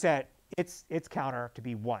now we set its counter to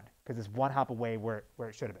be 1, because it's 1 hop away where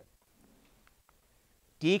it should have been.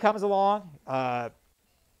 D comes along.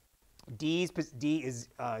 D is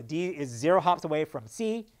 0 hops away from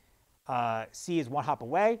C. C is 1 hop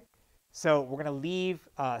away. So we're going to leave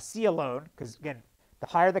C alone, because again, the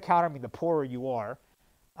higher the counter, I mean the poorer you are.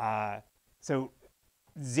 So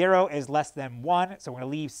 0 is less than 1, so we're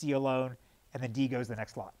going to leave C alone, and then D goes to the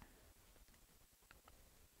next slot.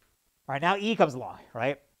 All right, now E comes along,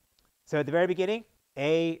 right? So at the very beginning,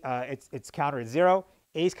 its counter is 0.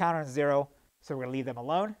 A's counter is 0, so we're going to leave them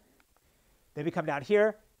alone. Then we come down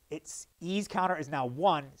here. E's counter is now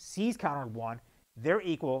 1. C's counter is 1. They're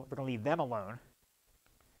equal. We're going to leave them alone.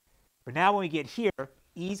 But now when we get here,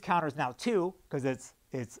 E's counter is now 2, because it's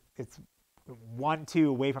 1, 2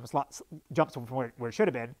 away from jumps from where it should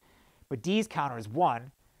have been. But D's counter is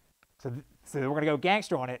 1. So we're going to go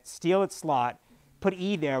gangster on it, steal its slot, put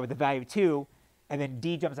E there with the value of 2, and then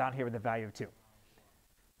D jumps out here with the value of 2.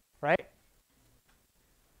 Right?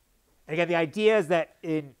 And again, the idea is that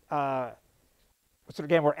we're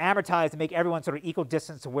amortized to make everyone sort of equal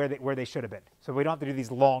distance to where they should have been. So we don't have to do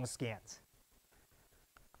these long scans.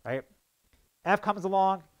 Right? F comes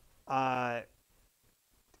along.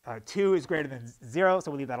 2 is greater than 0,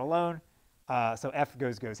 so we'll leave that alone. So F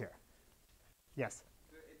goes here. Yes?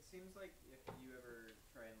 So it seems like if you ever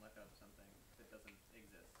try and look up something that doesn't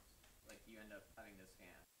exist, like you end up having to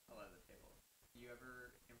scan a lot of the table. Do you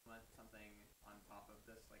ever implement something on top of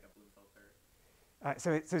this, like a Bloom filter?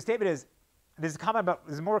 So the statement is, there's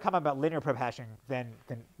more comment about linear probe hashing than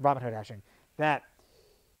Robinhood hashing, that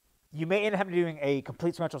you may end up doing a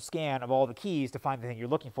complete sequential scan of all the keys to find the thing you're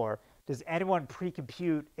looking for. Does anyone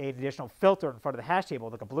pre-compute an additional filter in front of the hash table,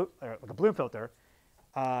 like a Bloom filter?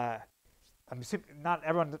 I'm assuming not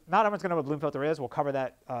everyone's going to know what a Bloom filter is. We'll cover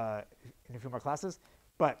that in a few more classes.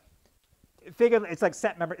 But figure it's like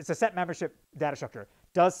it's a set membership data structure.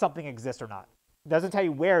 Does something exist or not? It doesn't tell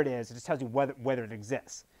you where it is. It just tells you whether it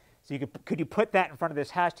exists. So could you put that in front of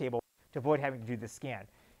this hash table to avoid having to do this scan?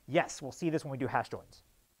 Yes, we'll see this when we do hash joins.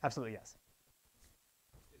 Absolutely, yes.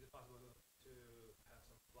 Is it possible to have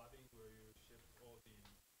some flooding where you shift all the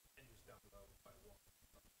entries down below by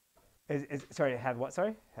 1? Sorry, have what?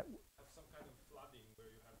 Sorry? Have some kind of flooding where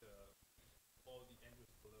you have all the entries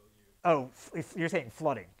below you. Oh, if you're saying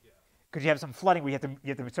flooding. Yeah. Could you have some flooding where you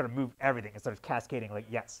have to sort of move everything instead of cascading? Like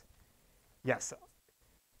yes. Yes.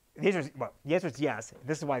 The answer is yes.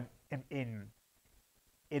 This is why in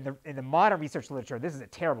the modern research literature, this is a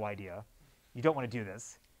terrible idea. You don't want to do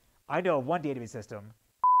this. I know of one database system,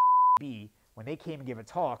 when they came and gave a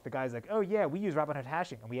talk, the guy's like, oh yeah, we use Robinhood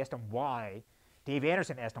hashing. And we asked him why. Dave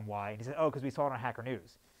Anderson asked him why. And he said, oh, because we saw it on Hacker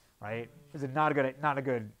News. Right? This is not a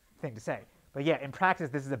good thing to say. But yeah, in practice,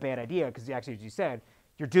 this is a bad idea because actually, as you said,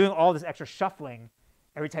 you're doing all this extra shuffling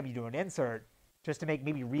every time you do an insert just to make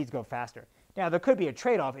maybe reads go faster. Now, there could be a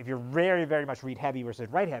trade-off. If you're very, very much read-heavy versus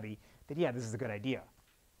write-heavy, then yeah, this is a good idea.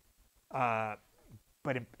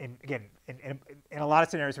 But in a lot of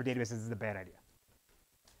scenarios for databases, this is a bad idea.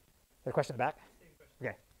 Is there a question in the back?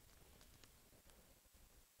 Okay.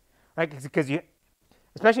 Right, because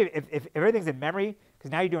especially if everything's in memory,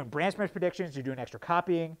 because now you're doing branch merge predictions, you're doing extra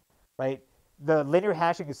copying, right? The linear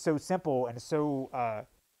hashing is so simple and so,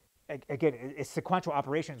 again, it's sequential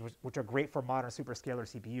operations, which are great for modern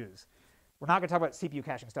superscalar CPUs. We're not going to talk about CPU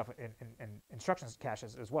caching stuff and instructions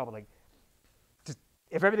caches as well, but like, just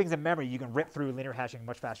if everything's in memory, you can rip through linear hashing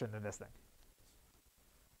much faster than this thing.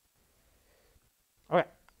 Okay.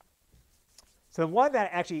 So the one that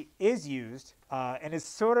actually is used and is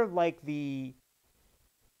sort of like the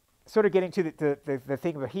sort of getting to the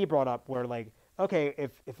thing that he brought up, where like, okay,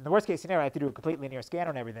 if in the worst case scenario I have to do a complete linear scan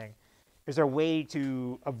on everything, is there a way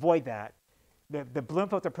to avoid that? The Bloom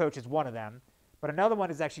filter approach is one of them, but another one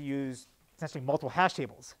is actually use essentially multiple hash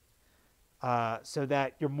tables, so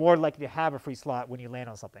that you're more likely to have a free slot when you land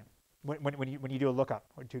on something, when you do a lookup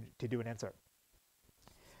or to do an insert.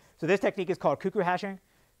 So this technique is called cuckoo hashing.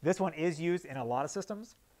 This one is used in a lot of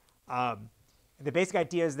systems. And the basic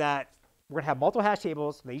idea is that we're going to have multiple hash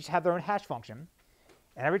tables. They each have their own hash function.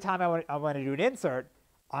 And every time I want to do an insert,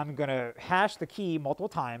 I'm going to hash the key multiple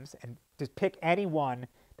times and just pick any one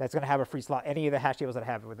that's going to have a free slot, any of the hash tables that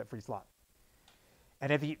have with a free slot.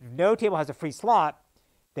 And if no table has a free slot,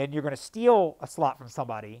 then you're going to steal a slot from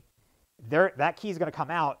somebody. That key is going to come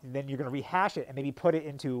out, and then you're going to rehash it and maybe put it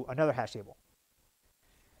into another hash table.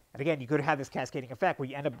 And again, you could have this cascading effect where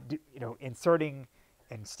you end up, inserting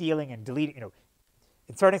and stealing and deleting,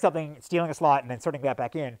 inserting something, stealing a slot, and then inserting that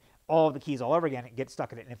back in, all of the keys all over again, and get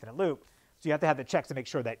stuck in an infinite loop. So you have to have the checks to make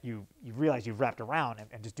sure that you realize you've wrapped around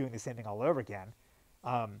and just doing the same thing all over again.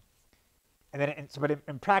 But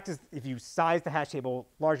in practice, if you size the hash table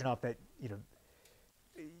large enough that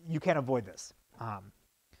you can avoid this.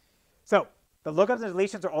 So the lookups and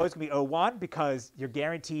deletions are always going to be O1 because you're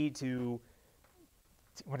guaranteed to.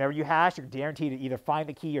 Whenever you hash, you're guaranteed to either find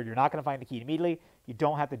the key or you're not going to find the key immediately. You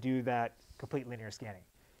don't have to do that complete linear scanning.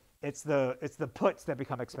 It's the puts that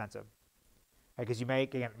become expensive, because you may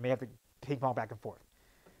have to ping pong back and forth.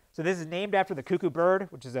 So this is named after the cuckoo bird,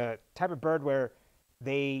 which is a type of bird where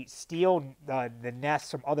they steal the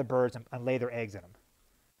nests from other birds and lay their eggs in them,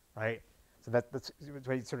 right? So that's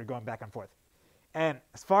sort of going back and forth. And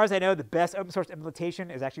as far as I know, the best open source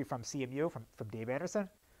implementation is actually from CMU, from Dave Anderson,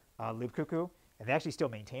 libcuckoo. And they actually still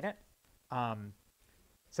maintain it.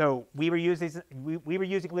 So we were using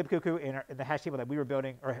libcuckoo in the hash table that we were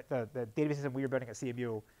building, or the database system we were building at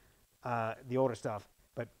CMU, the older stuff.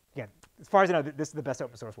 But again, as far as I know, this is the best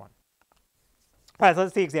open source one. All right, so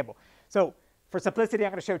let's see an example. So for simplicity,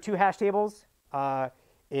 I'm going to show two hash tables.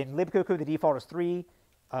 In libcuckoo, the default is 3.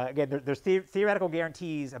 Again, there's theoretical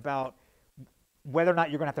guarantees about whether or not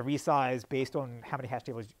you're going to have to resize based on how many hash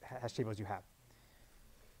tables you have.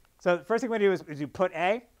 So the first thing we're going to do is you put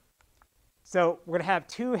A. So we're going to have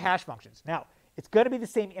two hash functions. Now, it's going to be the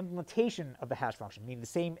same implementation of the hash function, meaning the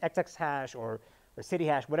same XX hash or city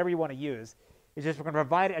hash, whatever you want to use. It's just we're going to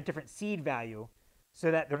provide a different seed value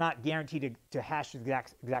so that they're not guaranteed to hash the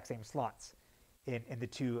exact same slots in the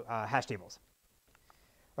two hash tables.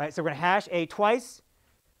 Right, so we're going to hash A twice,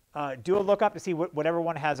 do a lookup to see whatever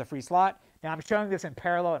one has a free slot. Now, I'm showing this in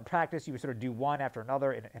parallel. In practice, you would sort of do one after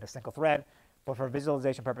another in a single thread. But for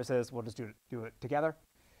visualization purposes, we'll just do it together.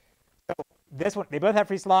 So this one, they both have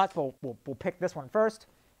free slots. We'll pick this one first.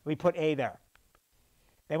 We put A there.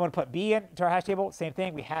 Then we'll put B into our hash table. Same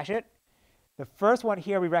thing, we hash it. The first one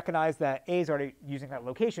here, we recognize that A is already using that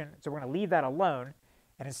location, so we're going to leave that alone.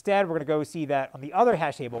 And instead, we're going to go see that on the other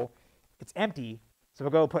hash table, it's empty, so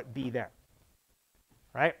we'll go put B there.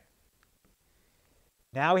 Right?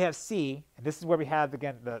 Now we have C, and this is where we have,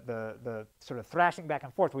 again, the sort of thrashing back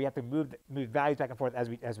and forth, where we have to move values back and forth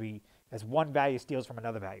as one value steals from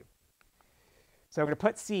another value. So we're going to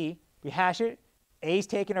put C, we hash it, A's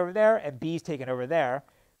taken over there, and B's taken over there.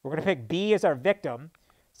 We're going to pick B as our victim,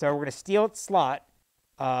 so we're going to steal its slot,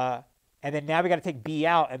 and then now we got to take B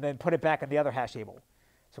out and then put it back in the other hash table.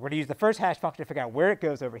 So we're going to use the first hash function to figure out where it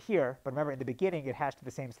goes over here, but remember in the beginning it hashed to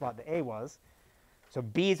the same slot that A was. So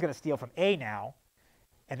B is going to steal from A now.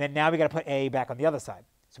 And then now we got to put A back on the other side.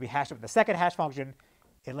 So we hash it with the second hash function.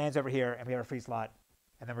 It lands over here, and we have a free slot,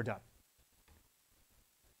 and then we're done.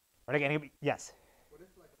 Right again, yes? What if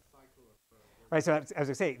like a cycle of... Right, so as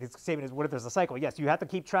I say, this statement is, what if there's a cycle? Yes, you have to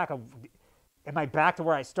keep track of, am I back to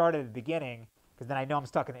where I started at the beginning? Because then I know I'm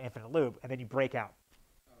stuck in an infinite loop, and then you break out.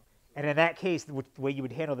 And in that case, the way you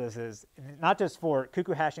would handle this is, not just for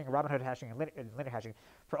cuckoo hashing, Robinhood hashing, and linear hashing,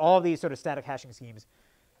 for all of these sort of static hashing schemes,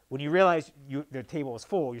 when you realize the table is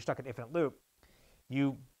full, you're stuck in an infinite loop,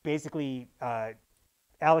 you basically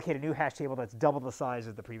allocate a new hash table that's double the size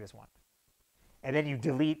of the previous one. And then you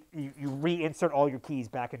delete, you reinsert all your keys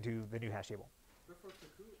back into the new hash table. But for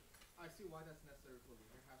cuckoo, I see why that's necessary for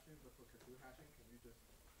linear hashing, but for cuckoo hashing, can you just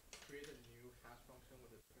create a new hash function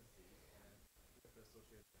with a different key and with the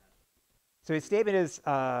associated hash? So his statement is,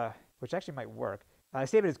 which actually might work,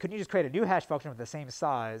 his statement is, couldn't you just create a new hash function with the same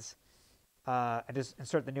size and just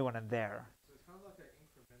insert the new one in there? So it's kind of like an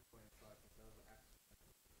incremental in size instead of an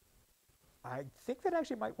exponential. I think that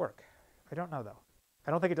actually might work. I don't know though.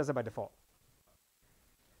 I don't think it does it by default.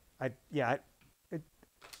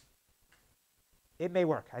 It may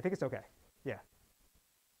work. I think it's okay. Yeah.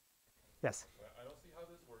 Yes. I don't see how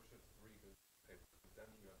this works with 3 because then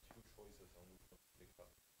you have 2 choices on which one to pick up.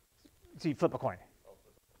 So you flip a coin. Oh,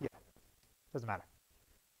 flip a coin. Yeah. Doesn't matter.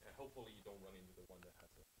 And hopefully you don't run into the one that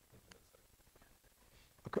has an infinite set.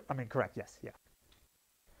 I mean, correct. Yes. Yeah.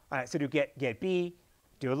 All right. So do get B,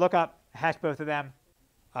 do a lookup, hash both of them.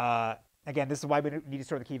 Again, this is why we need to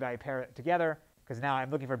store the key value pair together, because now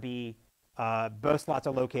I'm looking for B. Both slots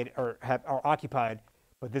are located or are occupied,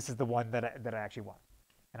 but this is the one that I actually want,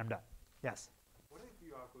 and I'm done. Yes. What if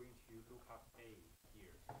you are going to look up A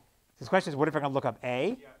here? This question is, what if I'm going to look up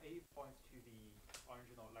A? Yeah, A points to the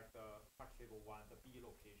original, like the fact table 1, the B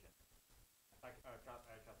location. Like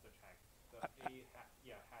just to check. The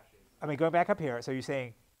hashes. I mean, going back up here, so you're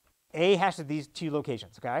saying A hashes these 2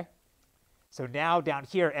 locations, okay? So now down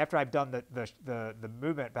here, after I've done the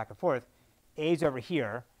movement back and forth, A's over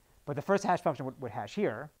here, but the first hash function would hash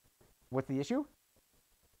here. What's the issue?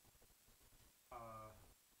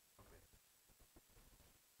 Okay.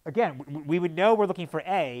 Again, we would know we're looking for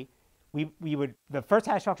A. The first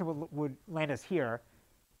hash function would land us here.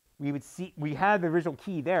 We would see we had the original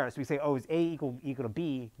key there, so we say, oh, is A equal to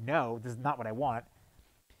B? No, this is not what I want.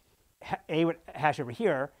 A would hash over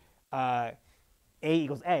here. A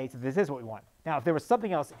equals A, so this is what we want. Now, if there was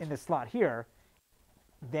something else in this slot here,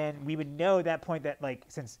 then we would know at that point that, like,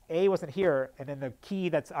 since A wasn't here, and then the key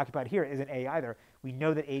that's occupied here isn't A either, we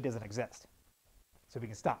know that A doesn't exist. So we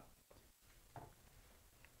can stop.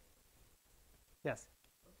 Yes?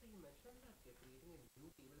 Also, you mentioned that you're creating a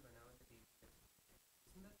new table whenever the table is.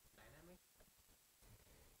 Isn't that dynamic?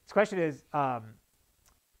 This question is,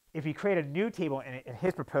 if you create a new table in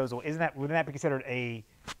his proposal, wouldn't that be considered a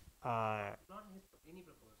Not any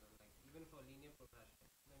proposal, like even for linear progression.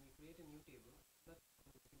 When you create a new table, that's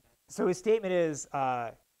so his statement is,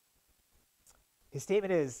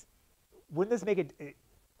 wouldn't this make it,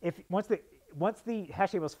 if once the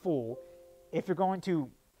hash table is full, if you're going to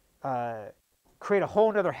create a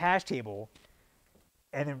whole other hash table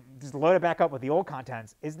and then just load it back up with the old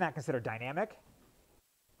contents, isn't that considered dynamic?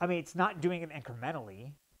 I mean, it's not doing it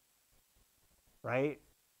incrementally, right?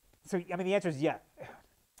 So, I mean, the answer is yes.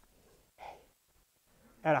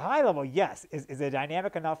 At a high level, yes. Is it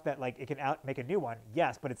dynamic enough that, like, it can make a new one?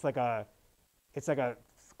 Yes, but it's like a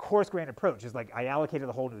coarse-grained approach. It's like I allocated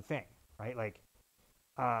a whole new thing, right? Like,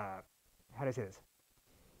 how do I say this?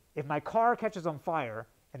 If my car catches on fire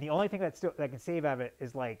and the only thing that I can save out of it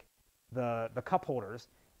is like the cup holders,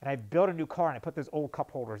 and I build a new car and I put those old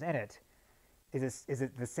cup holders in it, is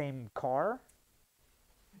it the same car?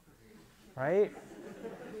 Right?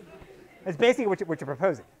 That's basically what you're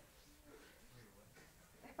proposing.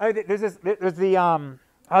 There's this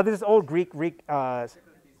old Greek thing.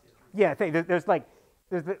 There's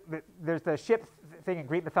the ship thing in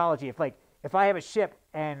Greek mythology. If I have a ship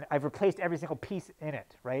and I've replaced every single piece in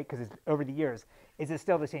it, right? Because it's over the years, is it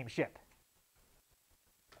still the same ship?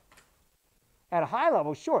 At a high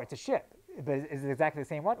level, sure, it's a ship, but is it exactly the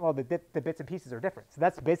same one? Well, the bits and pieces are different. So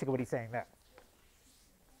that's basically what he's saying there.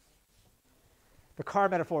 The car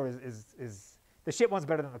metaphor is the ship one's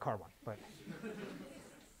better than the car one, but.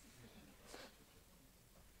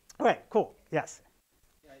 Okay, cool. Yes.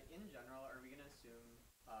 Yeah, in general, are we going to assume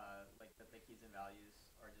like that the keys and values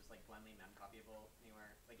are just like blindly mem-copyable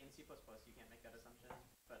anywhere? Like in C++, you can't make that assumption,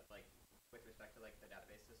 but like with respect to like the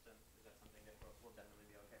database system, is that something that will generally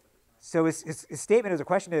be okay with this? So his statement, the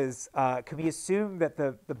question is, can we assume that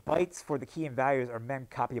the bytes for the key and values are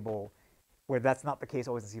mem-copyable, where that's not the case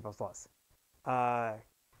always in C++? I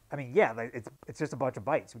mean, yeah, like it's just a bunch of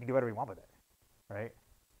bytes. We can do whatever we want with it, right?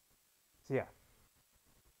 So yeah.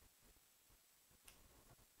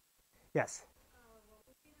 Yes. What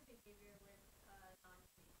would be the behavior with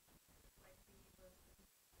non-unique, like B was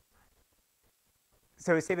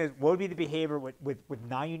So his statement is, what would be the behavior with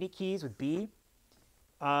non-unique keys, with B?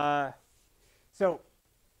 So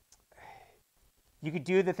you could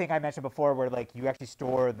do the thing I mentioned before, where like you actually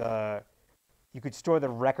store you could store the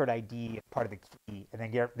record ID as part of the key, and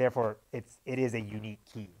then therefore it is a unique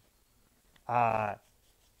key. Actually,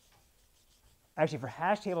 for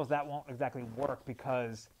hash tables, that won't exactly work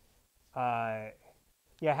because.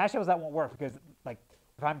 Hash tables that won't work because, like,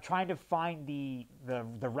 if I'm trying to find the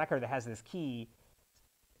record that has this key,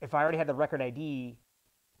 if I already had the record ID,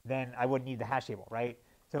 then I wouldn't need the hash table, right?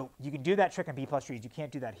 So you can do that trick in B+ trees. You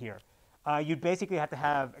can't do that here. You'd basically have to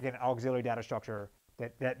have, again, an auxiliary data structure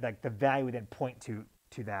that like the value would then point to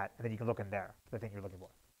that, and then you can look in there for the thing you're looking for.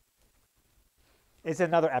 It's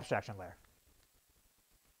another abstraction layer.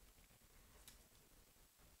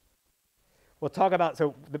 we'll talk about,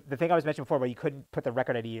 so the thing I was mentioning before where you couldn't put the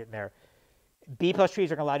record ID in there, B plus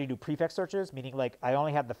trees are going to allow you to do prefix searches, meaning like I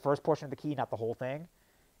only have the first portion of the key, not the whole thing.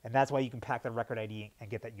 And that's why you can pack the record ID and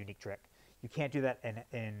get that unique trick. You can't do that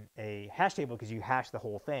in a hash table because you hash the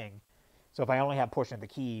whole thing. So if I only have a portion of the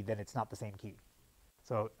key, then it's not the same key.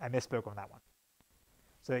 So I misspoke on that one.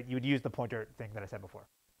 So you would use the pointer thing that I said before.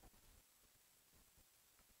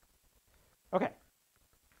 Okay.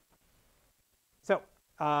 So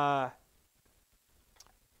all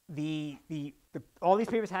these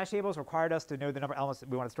previous hash tables required us to know the number of elements that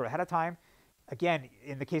we want to store ahead of time. Again,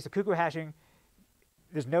 in the case of cuckoo hashing,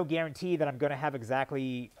 there's no guarantee that I'm going to have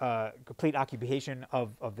exactly complete occupation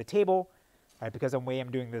of the table, right? Because of the way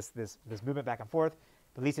I'm doing this movement back and forth.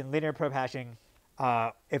 But at least in linear probe hashing,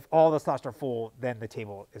 if all the slots are full, then the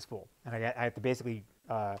table is full, and I have to basically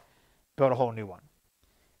build a whole new one.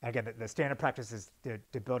 And again, the standard practice is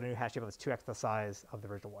to build a new hash table that's 2x the size of the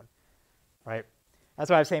original one, right? That's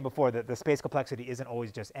what I was saying before. That the space complexity isn't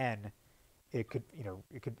always just n. It could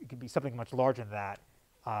be something much larger than that,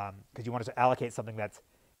 because you want to allocate something that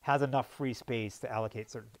has enough free space to allocate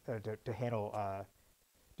to handle a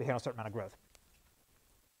certain amount of growth.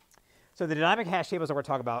 So the dynamic hash tables that we're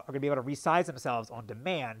talking about are going to be able to resize themselves on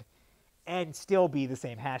demand and still be the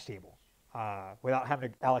same hash table without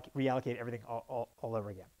having to reallocate everything all over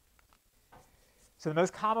again. So the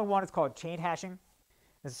most common one is called chain hashing.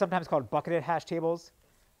 This is sometimes called bucketed hash tables.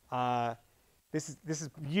 This is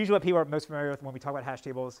usually what people are most familiar with when we talk about hash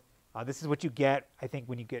tables. This is what you get, I think,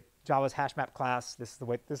 when you get Java's hash map class. This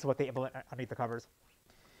is what they implement underneath the covers.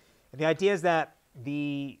 And the idea is that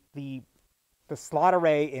the slot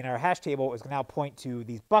array in our hash table is going to now point to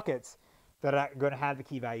these buckets that are going to have the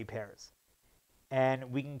key value pairs.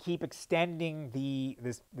 And we can keep extending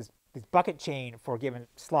this bucket chain for a given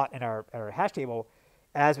slot in our hash table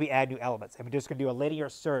as we add new elements. And we're just going to do a linear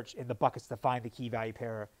search in the buckets to find the key value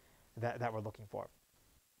pair that we're looking for,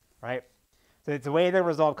 right? So it's the way they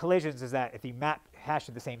resolve collisions is that if you map hash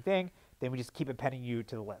to the same thing, then we just keep appending you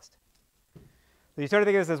to the list. So you sort of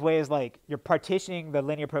think of this as ways like you're partitioning the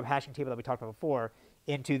linear probe hashing table that we talked about before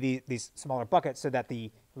into these smaller buckets so that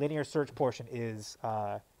the linear search portion is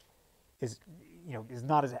not as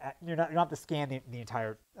you don't have to scan the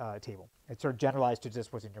entire table. It's sort of generalized to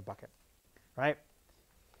just what's in your bucket, right?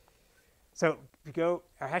 So if you go,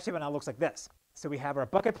 our hash table now looks like this. So we have our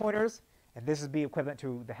bucket pointers, and this is be equivalent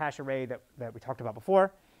to the hash array that we talked about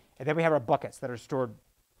before. And then we have our buckets that are stored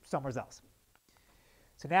somewhere else.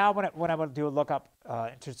 So now when I want to do a lookup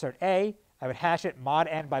to insert A, I would hash it mod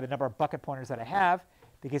n by the number of bucket pointers that I have.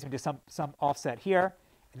 That gives me just some offset here.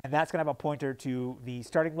 And then that's going to have a pointer to the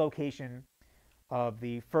starting location of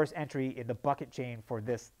the first entry in the bucket chain for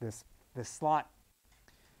this slot.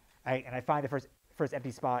 And I find the first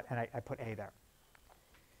empty spot, and I put A there.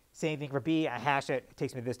 Same thing for B. I hash it. It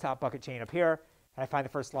takes me to this top bucket chain up here, and I find the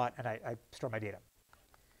first slot, and I store my data.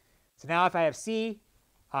 So now if I have C,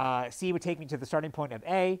 C would take me to the starting point of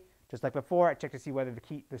A. Just like before, I check to see whether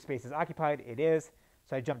the space is occupied. It is.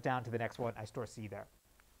 So I jump down to the next one. I store C there.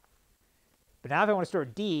 But now if I want to store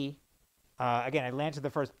D, again, I land to the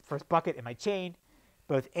first bucket in my chain.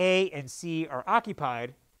 Both A and C are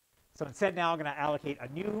occupied. So instead now I'm going to allocate a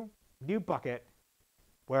new bucket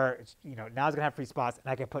where it's, now it's going to have free spots, and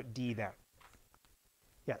I can put D there.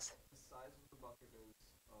 Yes? The size of the bucket is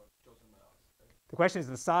chosen by us, right? The question is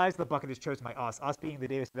the size of the bucket is chosen by us being the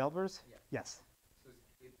database developers? Yeah. Yes. So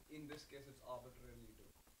in this case, it's arbitrarily two.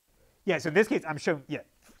 Right? Yeah, so in this case, I'm showing,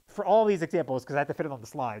 for all these examples, because I have to fit it on the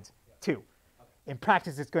slides, 2. Okay. In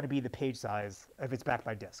practice, it's going to be the page size if it's backed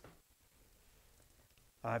by disk.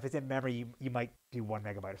 If it's in memory, you might do 1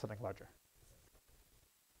 megabyte or something larger.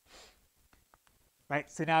 Right,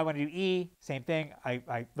 so now I want to do E, same thing.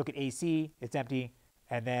 I look at AC, it's empty,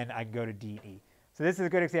 and then I can go to D and E. So this is a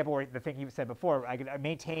good example where the thing you said before, I could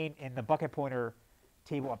maintain in the bucket pointer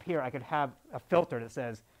table up here, I could have a filter that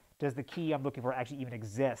says, does the key I'm looking for actually even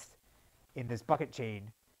exist in this bucket chain?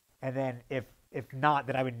 And then if not,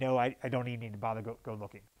 then I would know I don't even need to bother go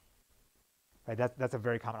looking. Right, that's a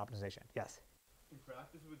very common optimization. Yes? In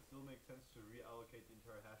practice, it would still make sense to reallocate the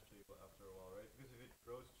entire hash table after a while, right? Because if it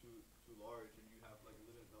grows too large and you have like a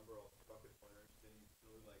limited number of bucket pointers, then you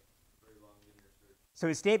still like very long linear search.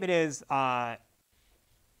 So his statement is,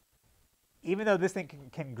 even though this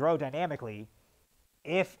thing can grow dynamically,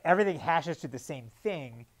 if everything hashes to the same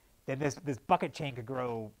thing, then this bucket chain could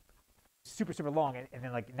grow super long, and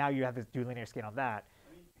then like now you have to do linear scan on that.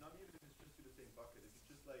 I mean, not even if it's just to the same bucket. If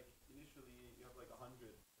it's just like initially you have like 100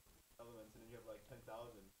 elements and then you have like 10,000,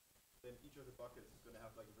 then each of the buckets is going to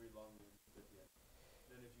have like a very long linear search at the end.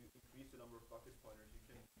 Then if you increase the number of bucket pointers, you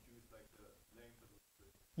can reduce like the length of the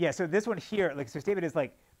search. Yeah, so this one here, like, so statement is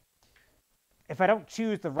like, if I don't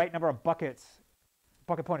choose the right number of bucket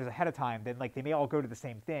pointers ahead of time, then like they may all go to the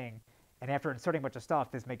same thing. And after inserting a bunch of stuff,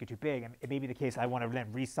 this make it too big. And it may be the case I want to then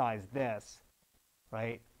resize this,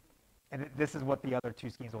 right? And this is what the other two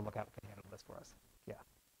schemes will look at when they handle this for us. Yeah.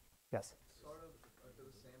 Yes? Sort of to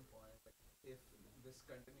the same point, like if this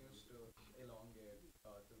continues to elongate to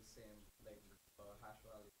the same hash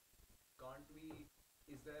value, can't we?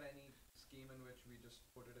 Is there any scheme in which we just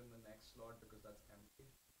put it in the next slot because that's empty?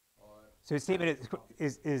 Or so the statement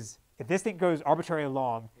is if this thing goes arbitrarily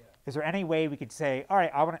long, yeah. is there any way we could say, all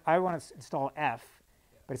right, I want to install F,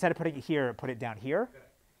 but instead of putting it here, put it down here?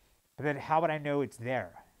 Correct. But then how would I know it's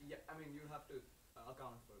there? Yeah, I mean you have to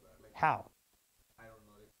account for that. Like How? I don't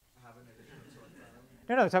know. Like, have an additional sort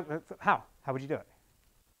of No. How? How would you do it?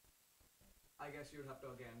 I guess you'd have to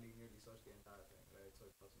again linearly search the entire thing, right? So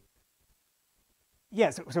it doesn't. Yeah.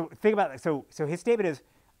 So think about it. So his statement is,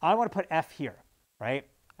 I want to put F here, right?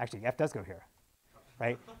 Actually, F does go here,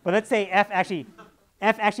 right? But let's say F actually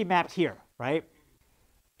mapped here, right?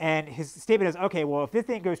 And his statement is, okay, well, if this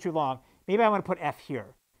thing goes too long, maybe I want to put F here.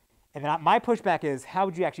 And then my pushback is, how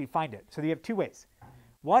would you actually find it? So you have two ways.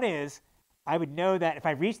 One is, I would know that if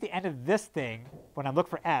I reach the end of this thing, when I look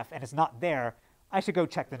for F and it's not there, I should go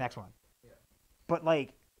check the next one. Yeah. But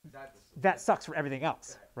like, that sucks for everything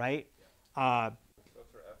else, right? Sucks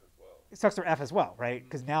for F as well. It sucks for F as well, right?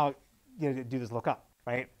 Because now you have to do this lookup,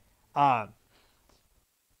 right?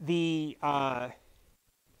 The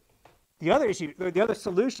other issue, the other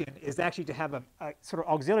solution is actually to have a sort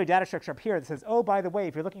of auxiliary data structure up here that says, oh, by the way,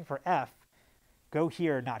 if you're looking for F, go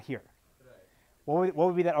here, not here. Right. What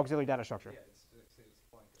would be that auxiliary data structure? Yeah,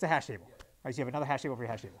 It's a hash table. Right, so you have another hash table for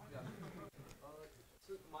your hash table. Yeah.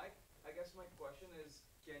 So I guess my question is,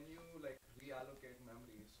 can you like reallocate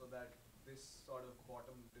memory so that this sort of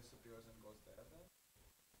bottom disappears and goes there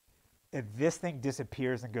then? If this thing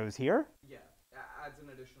disappears and goes here? Yeah, adds an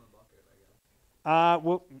additional bucket, I guess.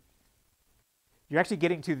 Well, you're actually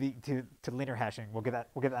getting to linear hashing. We'll get that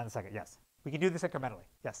in a second. Yes, we can do this incrementally.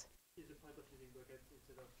 Yes. Is the point of using buckets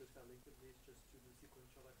instead of just a linked list just to do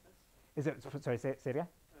sequential access? Is it? Sorry, say it again.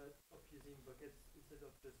 Of using buckets instead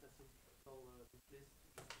of just a simple linked list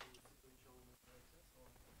just to do sequential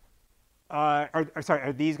access? Sorry,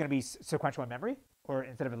 are these going to be sequential in memory, or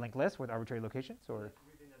instead of a linked list with arbitrary locations, or?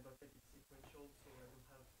 Within a bucket, it's sequential, so I don't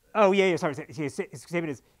have. Oh yeah. Sorry. His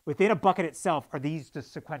statement is within a bucket itself. Are these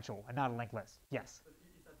just sequential and not a linked list? Yes. But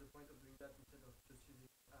is that the point of doing that instead of just using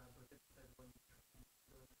bucket type 1 second?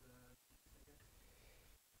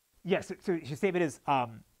 Yes. So his statement is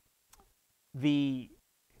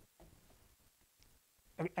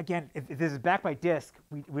again, if this is backed by disk,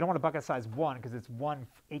 we don't want a bucket size 1 because it's one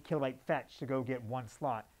 8 kilobyte fetch to go get one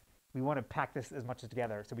slot. We want to pack this as much as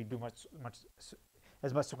together, so we do as much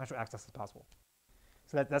sequential access as possible.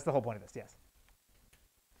 So that's the whole point of this. Yes.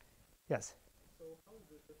 Yes. So how is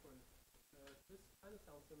this different? This kind of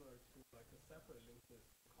sounds similar to like a separate linked list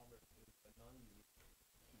converting a non-unique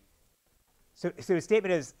keys. So the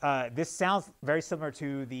statement is this sounds very similar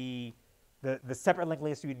to the separate linked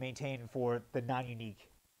list you would maintain for the non-unique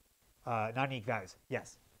values.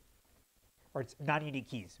 Yes. Or it's non-unique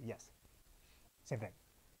keys. Yes. Same thing.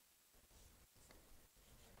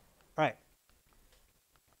 All right.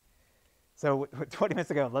 So 20 minutes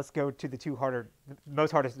ago, let's go to the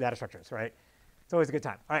most hardest data structures, right? It's always a good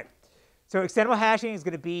time. All right. So extendable hashing is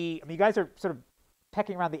going to be, you guys are sort of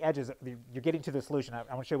pecking around the edges. You're getting to the solution. I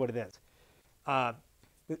want to show you what it is.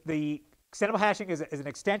 The extendable hashing is an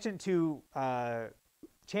extension to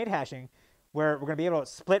chain hashing where we're going to be able to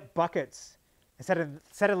split buckets instead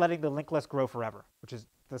of letting the linked list grow forever, which is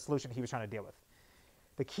the solution he was trying to deal with.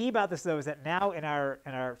 The key about this, though, is that now in our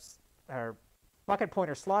bucket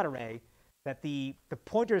pointer slot array, that the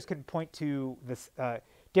pointers can point to this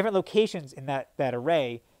different locations in that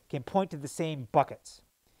array can point to the same buckets,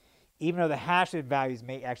 even though the hash values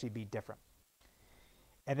may actually be different.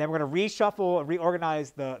 And then we're going to reshuffle and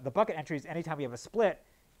reorganize the bucket entries anytime we have a split,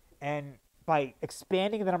 and by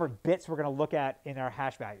expanding the number of bits we're going to look at in our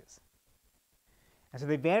hash values. And so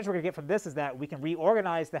the advantage we're going to get from this is that we can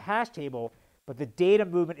reorganize the hash table, but the data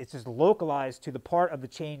movement is just localized to the part of the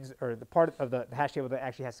chains or the part of the hash table that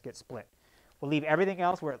actually has to get split. We'll leave everything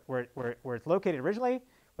else where it's located originally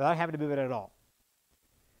without having to move it at all.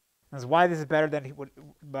 That's why this is better than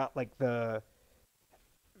about like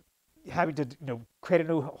having to create a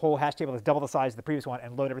new whole hash table that's double the size of the previous one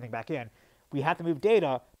and load everything back in. We have to move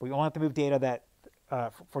data, but we only have to move data that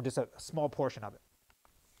for just a small portion of it.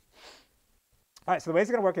 All right, so the way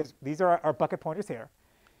it's going to work is these are our bucket pointers here.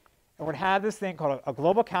 And we're going to have this thing called a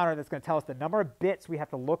global counter that's going to tell us the number of bits we have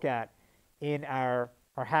to look at in our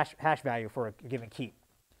our hash value for a given key.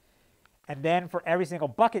 And then for every single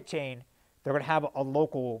bucket chain, they're going to have a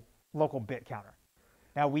local bit counter.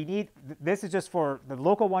 Now we need, this is just for the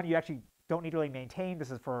local one. You actually don't need to really maintain.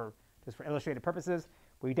 This is for just for illustrative purposes.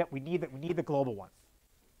 We need the global one.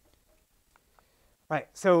 Right.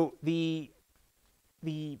 So you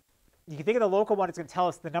can think of the local one. It's going to tell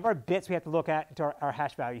us the number of bits we have to look at into our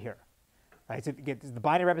hash value here. Right. So this is the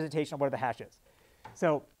binary representation of what the hash is.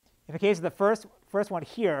 So in the case of the first one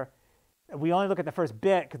here, we only look at the first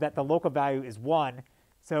bit because the local value is 1.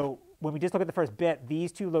 So when we just look at the first bit,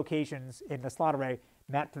 these two locations in the slot array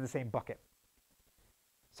map to the same bucket.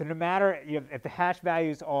 So no matter if the hash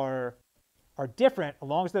values are different, as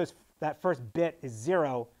long as that first bit is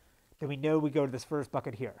 0, then we know we go to this first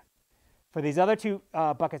bucket here. For these other two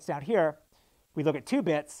buckets down here, we look at 2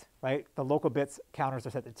 bits, right? The local bits counters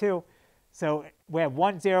are set to 2. So we have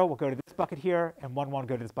 1, 0, we'll go to this bucket here, and 1, 1,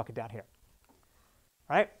 go to this bucket down here.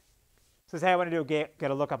 All right? So say I want to do get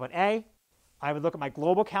a lookup on A. I would look at my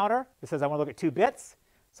global counter. It says I want to look at 2 bits.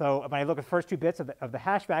 So when I look at the first 2 bits of the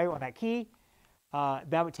hash value on that key,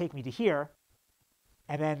 that would take me to here.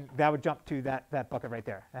 And then that would jump to that bucket right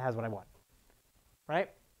there. That has what I want. Right?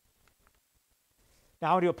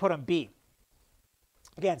 Now I want to do a put on B.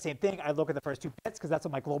 Again, same thing. I look at the first 2 bits because that's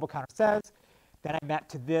what my global counter says. Then I map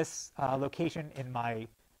to this location in my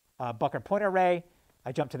bucket pointer array.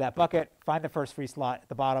 I jump to that bucket, find the first free slot at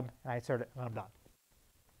the bottom, and I insert it, and I'm done.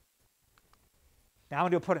 Now I'm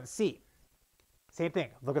going to do a put in C. Same thing.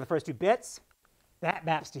 Look at the first 2 bits. That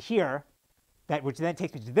maps to here, which then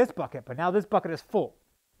takes me to this bucket. But now this bucket is full.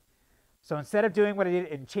 So instead of doing what I did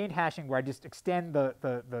in chain hashing, where I just extend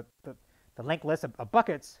the linked list of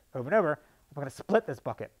buckets over and over, I'm going to split this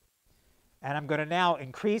bucket. And I'm going to now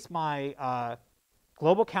increase my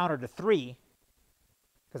global counter to 3,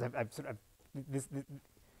 because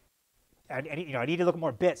I need to look at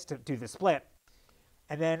more bits to do the split.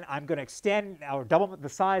 And then I'm going to extend or double the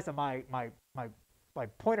size of my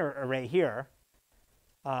pointer array here.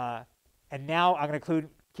 And now I'm going to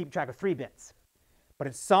keep track of 3 bits. But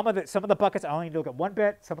in some of the buckets, I only need to look at 1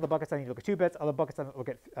 bit. Some of the buckets, I need to look at 2 bits. Other buckets, I look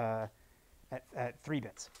at 3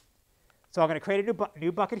 bits. So I'm going to create a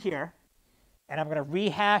new bucket here. And I'm going to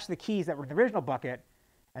rehash the keys that were in the original bucket.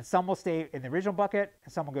 And some will stay in the original bucket,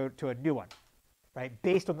 and some will go to a new one, right?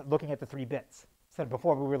 Based on looking at the 3 bits. Instead of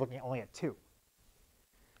before, we were looking only at 2.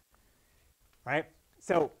 Right?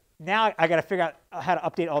 So now I got to figure out how to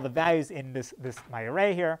update all the values in my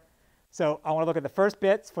array here. So I want to look at the first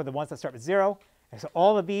bits for the ones that start with 0. And so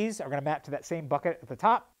all of these are going to map to that same bucket at the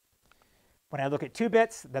top. When I look at 2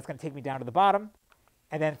 bits, that's going to take me down to the bottom.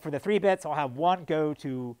 And then for the 3 bits, I'll have 1 go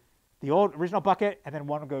to the old original bucket, and then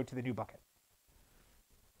 1 will go to the new bucket.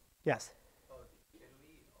 Yes? Can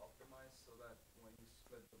we optimize so that when you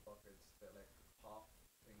split the buckets, they're like half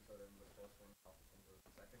things are in the first one, half things are in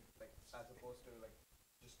the second? Like, as opposed to like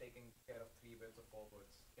just taking care of 3 bits or 4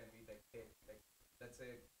 bits, can we like take let's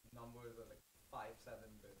say numbers are like 5, 7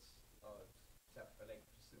 bits, like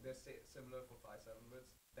they're similar for 5, 7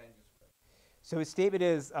 bits, then you split. So his statement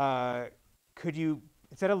is, could you,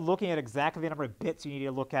 instead of looking at exactly the number of bits you need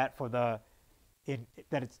to look at for that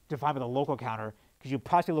it's defined by the local counter, because you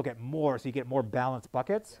possibly look at more so you get more balanced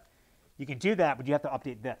buckets. Yeah. You can do that, but you have to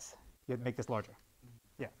update this. You have to make this larger.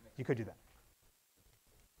 Yeah, you could do that.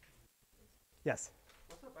 Yes?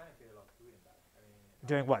 What's the benefit of doing that? I mean,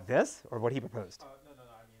 doing what, this, or what he proposed? No,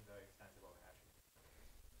 I mean the extensible hashing.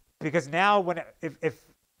 Because now,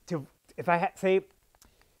 if I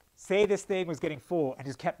say this thing was getting full and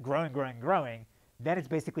just kept growing, then it's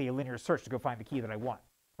basically a linear search to go find the key that I want,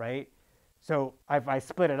 right? So if I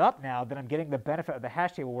split it up now, then I'm getting the benefit of the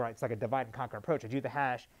hash table where it's like a divide and conquer approach. I do the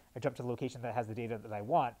hash, I jump to the location that has the data that I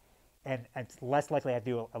want, and it's less likely I have to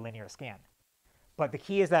do a linear scan. But the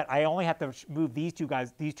key is that I only have to move these 2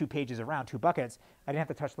 pages around, 2 buckets. I didn't have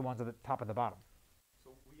to touch the ones at the top and the bottom. So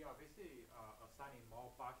we are basically assigning more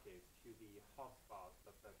buckets to the hotspot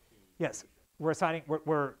of the key. Yes, we're assigning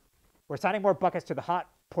more buckets to the hot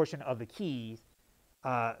portion of the keys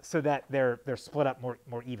so that they're split up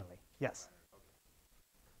more evenly. Yes. Okay.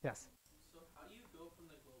 Yes. So how do you go from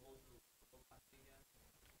the global to the local mapping again?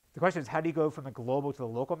 The question is, how do you go from the global to the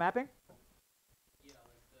local mapping? Yeah,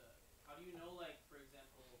 how do you know, like, for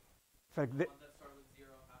example, Like the ones that start with 0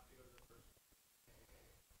 have to go to the first one?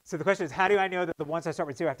 So the question is, how do I know that the ones that start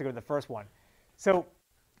with 0 have to go to the first one? So,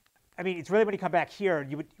 I mean, it's really when you come back here,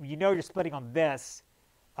 you know you're splitting on this,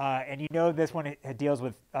 and you know this one it deals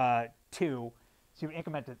with 2. So you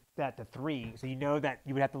increment that to 3. So you know that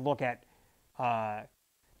you would have to look at,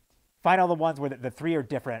 find all the ones where the 3 are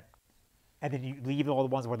different, and then you leave all the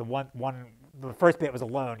ones where the first bit was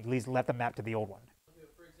alone. You let them map to the old one. Okay,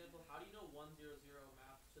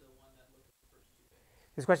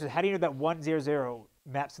 This question is, how do you know that 100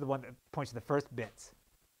 maps to the one that points to the first bits?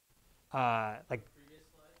 Like, Previous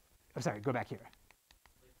slide, I'm sorry, go back here. right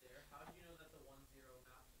there. How do you know that the 10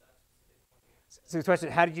 maps to that specific point? So the question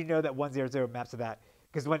is, how did you know that 100 maps to that?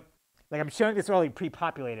 Because when, like, I'm showing this already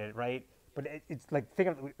pre-populated, right? But it's like, think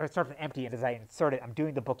of it, I start from empty, and as I insert it, I'm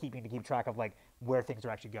doing the bookkeeping to keep track of like where things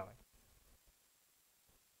are actually going.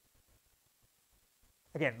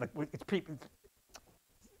 Again, like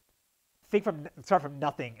start from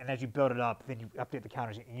nothing, and as you build it up, then you update the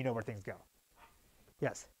counters, and you know where things go.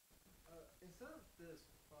 Yes. Instead of this,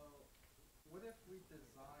 what if we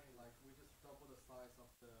design like we just double the size of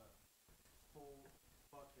the full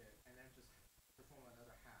bucket and then just perform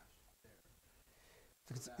another hash there?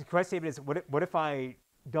 The correct statement is, what if I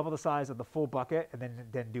double the size of the full bucket and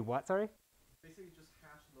then do what? Sorry. Basically, just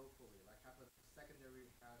hash locally, like have a secondary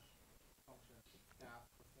hash function that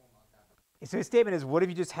perform on that. So the statement is, what if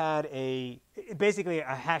you just had basically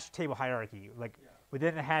a hash table hierarchy, like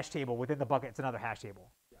within the hash table, within the bucket, it's another hash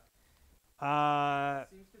table. Yeah.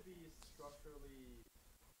 Seems to be structurally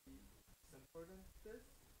simpler than this.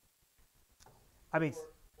 I mean,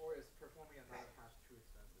 or is performing another hash too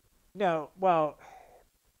expensive? No, well,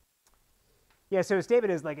 yeah. So the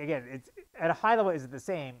statement is like, again, it's at a high level, is it the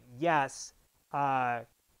same? Yes. But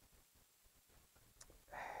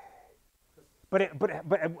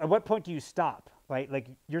at what point do you stop? Right? Like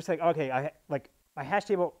you're saying, okay, like my hash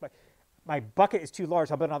table, my bucket is too large.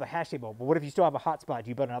 I'll build another hash table. But what if you still have a hotspot? Do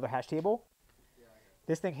you build another hash table? Yeah.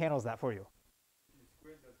 This thing handles that for you. You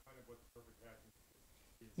squint, that's kind of what the perfect hashing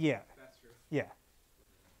is. Yeah. That's true. Yeah.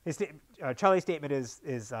 Charlie's statement is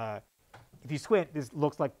if you squint, this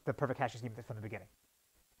looks like the perfect hashing scheme from the beginning.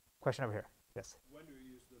 Question over here. Yes. When do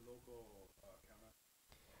you use the local counter?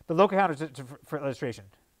 The local counters for illustration,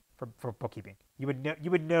 for bookkeeping. You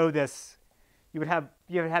would know this. You would have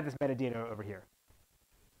this metadata over here.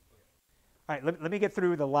 All right. Let me get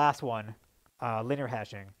through the last one, linear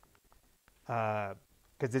hashing, because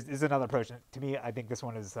this is another approach. And to me, I think this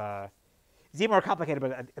one is it's even more complicated,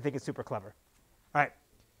 but I think it's super clever. All right.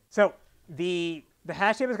 So the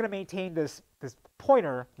hash table is going to maintain this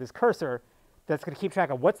pointer, this cursor, that's going to keep track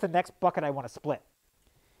of what's the next bucket I want to split.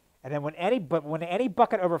 And then when any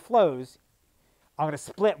bucket overflows, I'm going to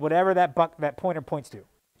split whatever that pointer points to,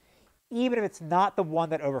 even if it's not the one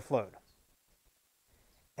that overflowed.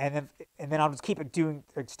 And then I'll just keep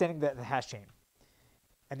extending the hash chain.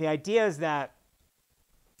 And the idea is that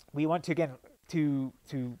we want to, again, to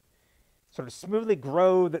sort of smoothly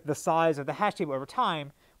grow the size of the hash table over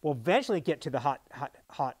time. We'll eventually get to the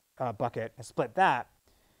hot bucket and split that.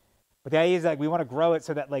 But the idea is that we want to grow it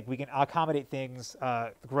so that like we can accommodate things,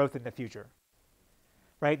 growth in the future.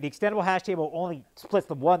 Right? The extendable hash table only splits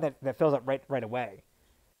the one that fills up right away.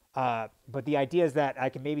 But the idea is that I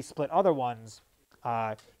can maybe split other ones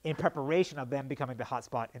in preparation of them becoming the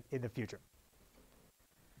hotspot in the future.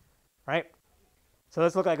 Right? So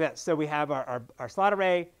let's look like this. So we have our slot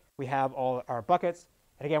array. We have all our buckets.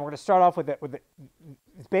 And again, we're going to start off with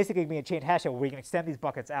it's basically being a chained hash table where we can extend these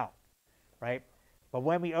buckets out. Right? But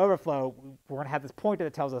when we overflow, we're going to have this pointer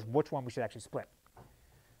that tells us which one we should actually split.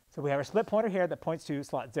 So we have our split pointer here that points to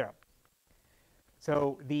slot 0.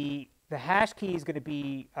 So the hash key is going to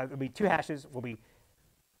be, it'll be 2 hashes, will be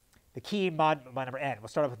the key mod number n. We'll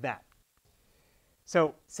start off with that.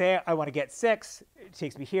 So say I want to get 6. It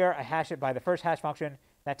takes me here. I hash it by the first hash function.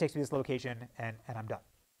 That takes me to this location, and I'm done.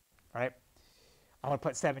 All right? I want to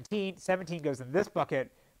put 17. 17 goes in this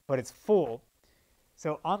bucket, but it's full.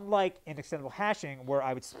 So unlike in extendable hashing, where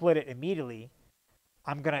I would split it immediately,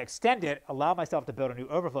 I'm going to extend it, allow myself to build a new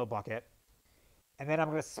overflow bucket, and then I'm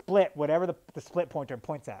going to split whatever the split pointer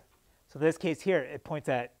points at. So in this case here, it points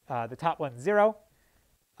at the top one, 0.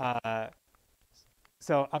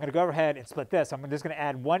 So I'm going to go ahead and split this. So I'm just going to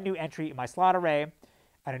add one new entry in my slot array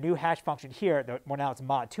and a new hash function here. Well, now it's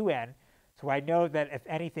mod 2n. So I know that if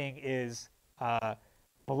anything is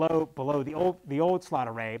below the old slot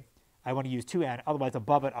array, I want to use 2n. Otherwise,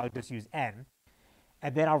 above it, I'll just use n.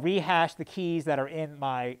 And then I'll rehash the keys that are in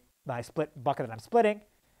my split bucket that I'm splitting,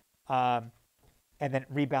 and then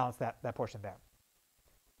rebalance that portion there.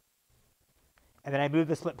 And then I move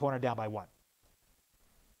the split pointer down by 1.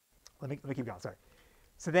 Let me keep going. Sorry.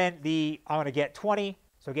 So then I'm going to get 20.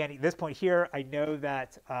 So again, at this point here, I know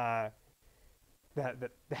that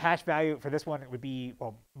the hash value for this one would be,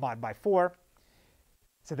 well, mod by 4.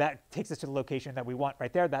 So that takes us to the location that we want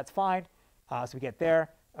right there. That's fine. So we get there.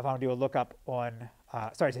 If I want to do a lookup on,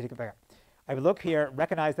 sorry, take it back up. I would look here,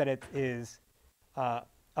 recognize that it is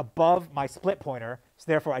above my split pointer. So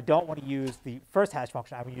therefore, I don't want to use the first hash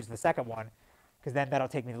function. I would use the second one, because then that'll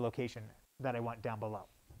take me to the location that I want down below.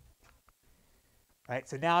 right?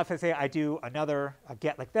 So now if I say I do another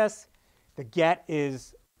get like this, the get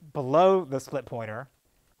is below the split pointer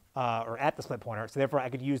or at the split pointer, so therefore I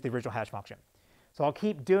could use the original hash function. So I'll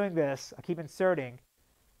keep doing this. I'll keep inserting,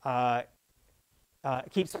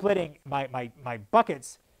 keep splitting my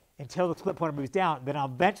buckets until the split pointer moves down. Then I'll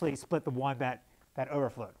eventually split the one that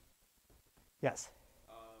overflowed. Yes?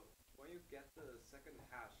 When you get the second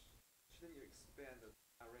hash, shouldn't you expand the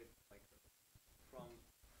array like from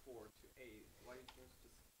 4 to 8? Why don't you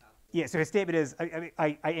just add 4? Yeah, so his statement is,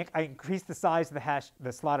 I increased the size of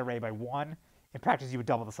the slot array by 1. In practice, you would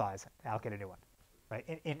double the size, allocate a new one, right?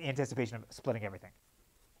 In anticipation of splitting everything.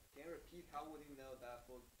 Can you repeat how would you know that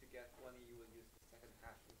to get 20 you would use the second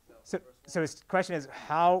hash instead of the first one? So his question is,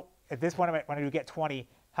 how at this point when I do get 20,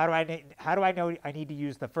 how do I know I need to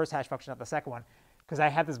use the first hash function, not the second one? Because I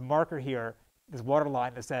have this marker here, this water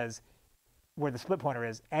line that says where the split pointer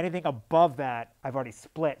is. Anything above that, I've already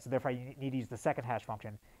split, so therefore I need to use the second hash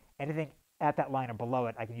function. Anything at that line or below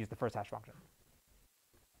it, I can use the first hash function.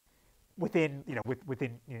 Within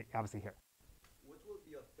obviously here. What would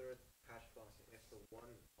be a third hash function if the one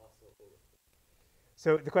also overflows?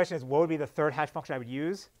 So the question is, what would be the third hash function I would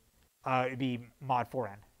use? It'd be mod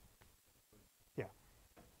 4n. Yeah.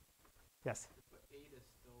 Yes. But 8 is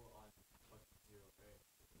still on bucket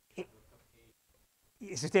 0,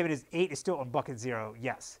 right? So statement is 8 is still on bucket 0.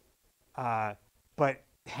 Yes. But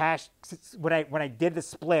hash when I did the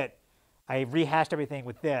split, I rehashed everything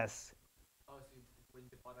with this. Oh, so when you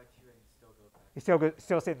divide by 2 and you still go back. You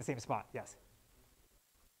still stay in the same spot. Yes.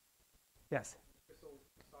 Yes. So,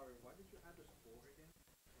 sorry, why did you add this 4 again?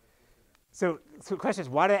 So the question is,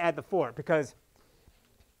 why did I add the 4? Because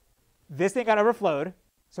this thing got overflowed.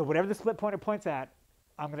 So whatever the split pointer points at,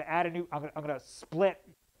 I'm going to add a new. I'm going to split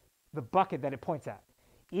the bucket that it points at,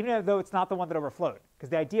 even though it's not the one that overflowed. Because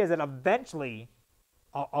the idea is that eventually,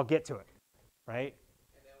 I'll get to it, right?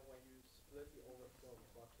 And then when you split the overflow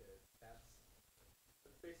bucket,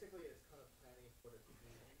 basically it's kind of planning for the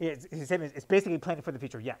future. It's basically planning for the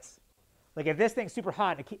future. Yes. Like if this thing's super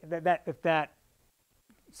hot, if that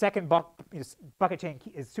second bucket chain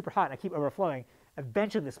is super hot and I keep overflowing,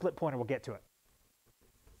 eventually the split pointer will get to it.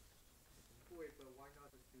 Wait, but why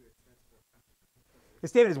not just do extensible hashing? The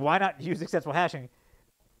statement is, why not use extensible hashing?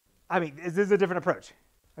 I mean, this is a different approach,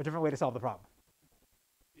 a different way to solve the problem.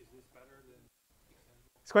 Is this better than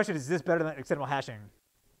extendable? This question is this better than extendable hashing?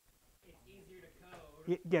 It's easier to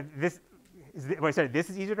code. Yeah, this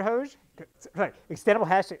is easier to code? Sorry, extendable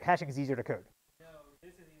hashing is easier to code. No,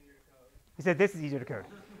 this is easier to code. He said this is easier to code.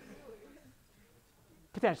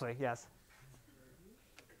 Potentially, yes.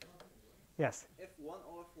 Yes. If one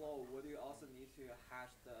overflow, would you also need to hash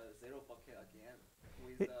the 0 bucket again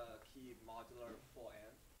with the key modular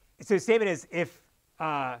 4n? So the statement is, if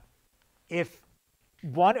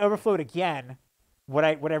one overflowed again, would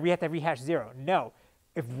I have to rehash 0? No.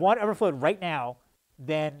 If one overflowed right now,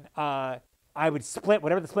 then I would split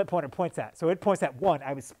whatever the split pointer points at. So it points at 1.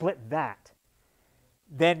 I would split that.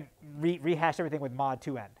 Then rehash everything with mod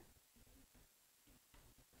 2n.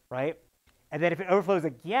 Right? And then if it overflows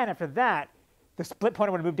again after that, the split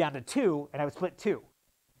pointer would move down to 2, and I would split 2.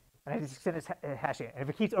 And I just extend this hashing. And if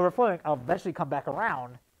it keeps overflowing, I'll eventually come back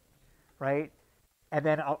around, right? And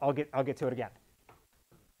then I'll get to it again.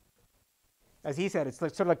 As he said, it's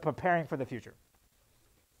sort of like preparing for the future.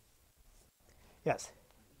 Yes.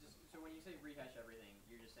 So when you say rehash everything,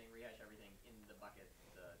 you're just saying rehash everything in the bucket,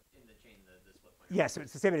 in the chain, the split pointer. Yes. So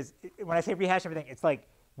it's the same as when I say rehash everything, it's like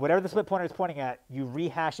whatever the split pointer is pointing at, you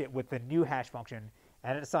rehash it with the new hash function,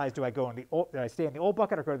 and it decides do I stay in the old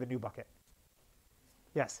bucket or go to the new bucket?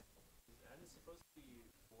 Yes. Is n supposed to be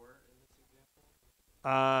 4 in this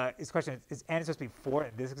example? His question is n supposed to be 4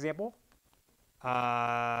 in this example? Because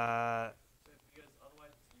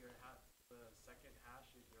otherwise the second hash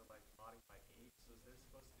is you're like modding by 8. So it's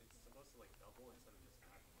supposed to like double instead of just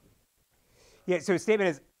add 1. Yeah. So his statement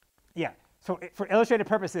is, yeah. So for illustrative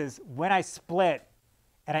purposes, when I split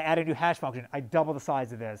and I add a new hash function, I double the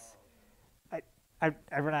size of this.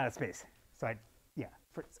 I run out of space. So I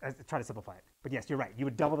try to simplify it. But yes, you're right. You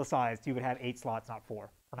would double the size. You would have 8 slots, not 4,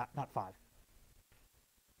 or not 5.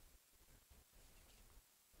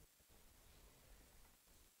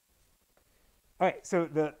 All right. So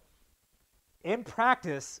in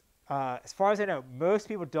practice, as far as I know, most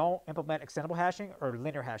people don't implement extendable hashing or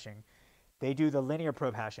linear hashing. They do the linear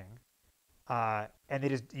probe hashing,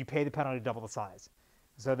 and you pay the penalty to double the size.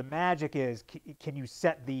 So the magic is, can you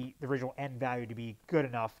set the original n value to be good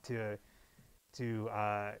enough so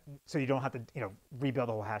you don't have to rebuild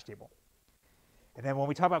the whole hash table. And then when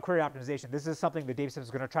we talk about query optimization, this is something that Dave Sims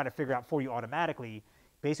is going to try to figure out for you automatically,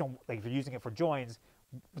 based on like if you're using it for joins,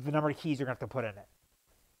 the number of keys you're going to have to put in it.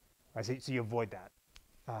 Right, so you avoid that,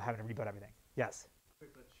 having to reboot everything. Yes?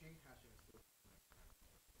 Wait, but chain hashing is still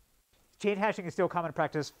Chain hashing is still common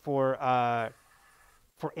practice for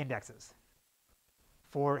indexes.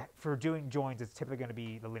 For doing joins, it's typically going to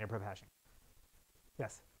be the linear probe hashing.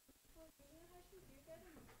 Yes?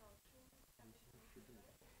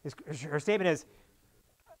 Her statement is,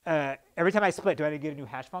 every time I split, do I get a new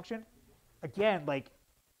hash function? Again, like,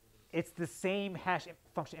 it's the same hash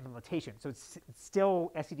function implementation, so it's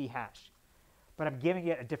still SED hash, but I'm giving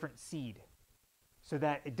it a different seed, so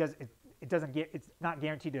that it's not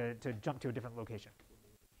guaranteed to jump to a different location.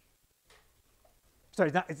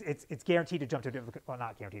 Sorry, it's guaranteed to jump to a different. Well,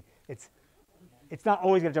 not guaranteed. It's not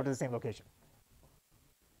always going to jump to the same location.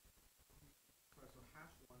 so hash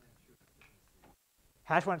 1 and 2 have different seeds.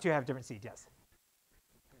 Hash 1 and 2 have different seeds. Yes.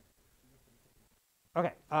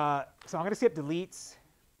 Okay, so I'm going to skip deletes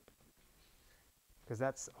because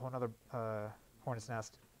that's a whole other hornet's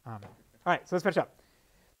nest. All right, so let's finish up.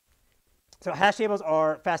 So hash tables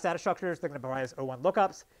are fast data structures. They're going to provide us O1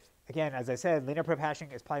 lookups. Again, as I said, linear probe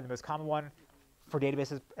hashing is probably the most common one for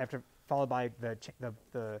databases, followed by the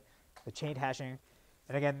chained hashing.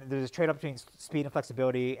 And again, there's a trade-off between speed and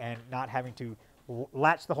flexibility and not having to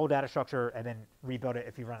latch the whole data structure and then rebuild it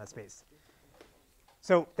if you run out of space.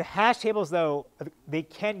 So the hash tables, though, they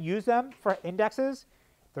can use them for indexes.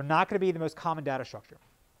 They're not going to be the most common data structure.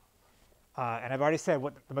 And I've already said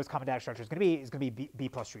what the most common data structure is going to be. It's going to be B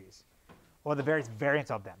plus trees, or the various variants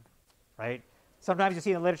of them, right? Sometimes you see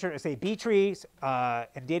in the literature, say B trees.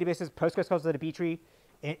 In databases, Postgres calls it a B tree.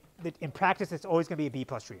 In practice, it's always going to be a B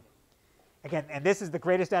plus tree. Again, and this is the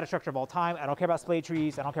greatest data structure of all time. I don't care about splay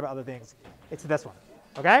trees. I don't care about other things. It's this one.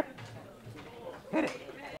 Okay? Hit it.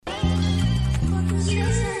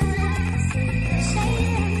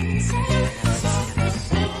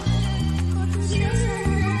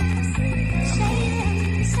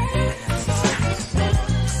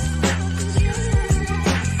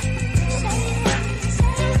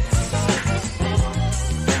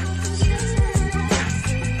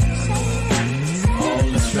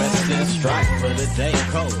 Strike for the day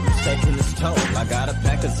cold, it's taking its toll. I got a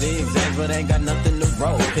pack of zigzags, but ain't got nothing to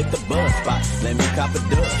roll. Hit the buzz spot, let me cop a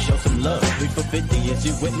dub, show some love. 3 for 50, is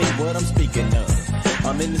you with me? What I'm speaking of?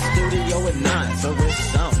 I'm in the studio at 9, so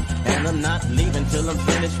it's on. And I'm not leaving till I'm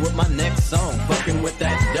finished with my next song. Fucking with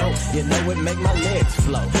that dope, you know it make my legs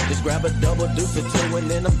flow. Just grab a double deuce or 2 and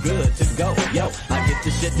then I'm good to go. Yo, I get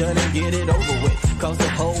this shit done and get it over with. Cause the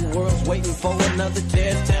whole world's waiting for another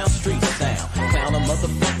Jazztown street sound. Clown a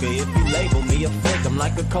motherfucker if you label me a fake. I'm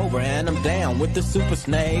like a cobra and I'm down with the super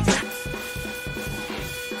snakes.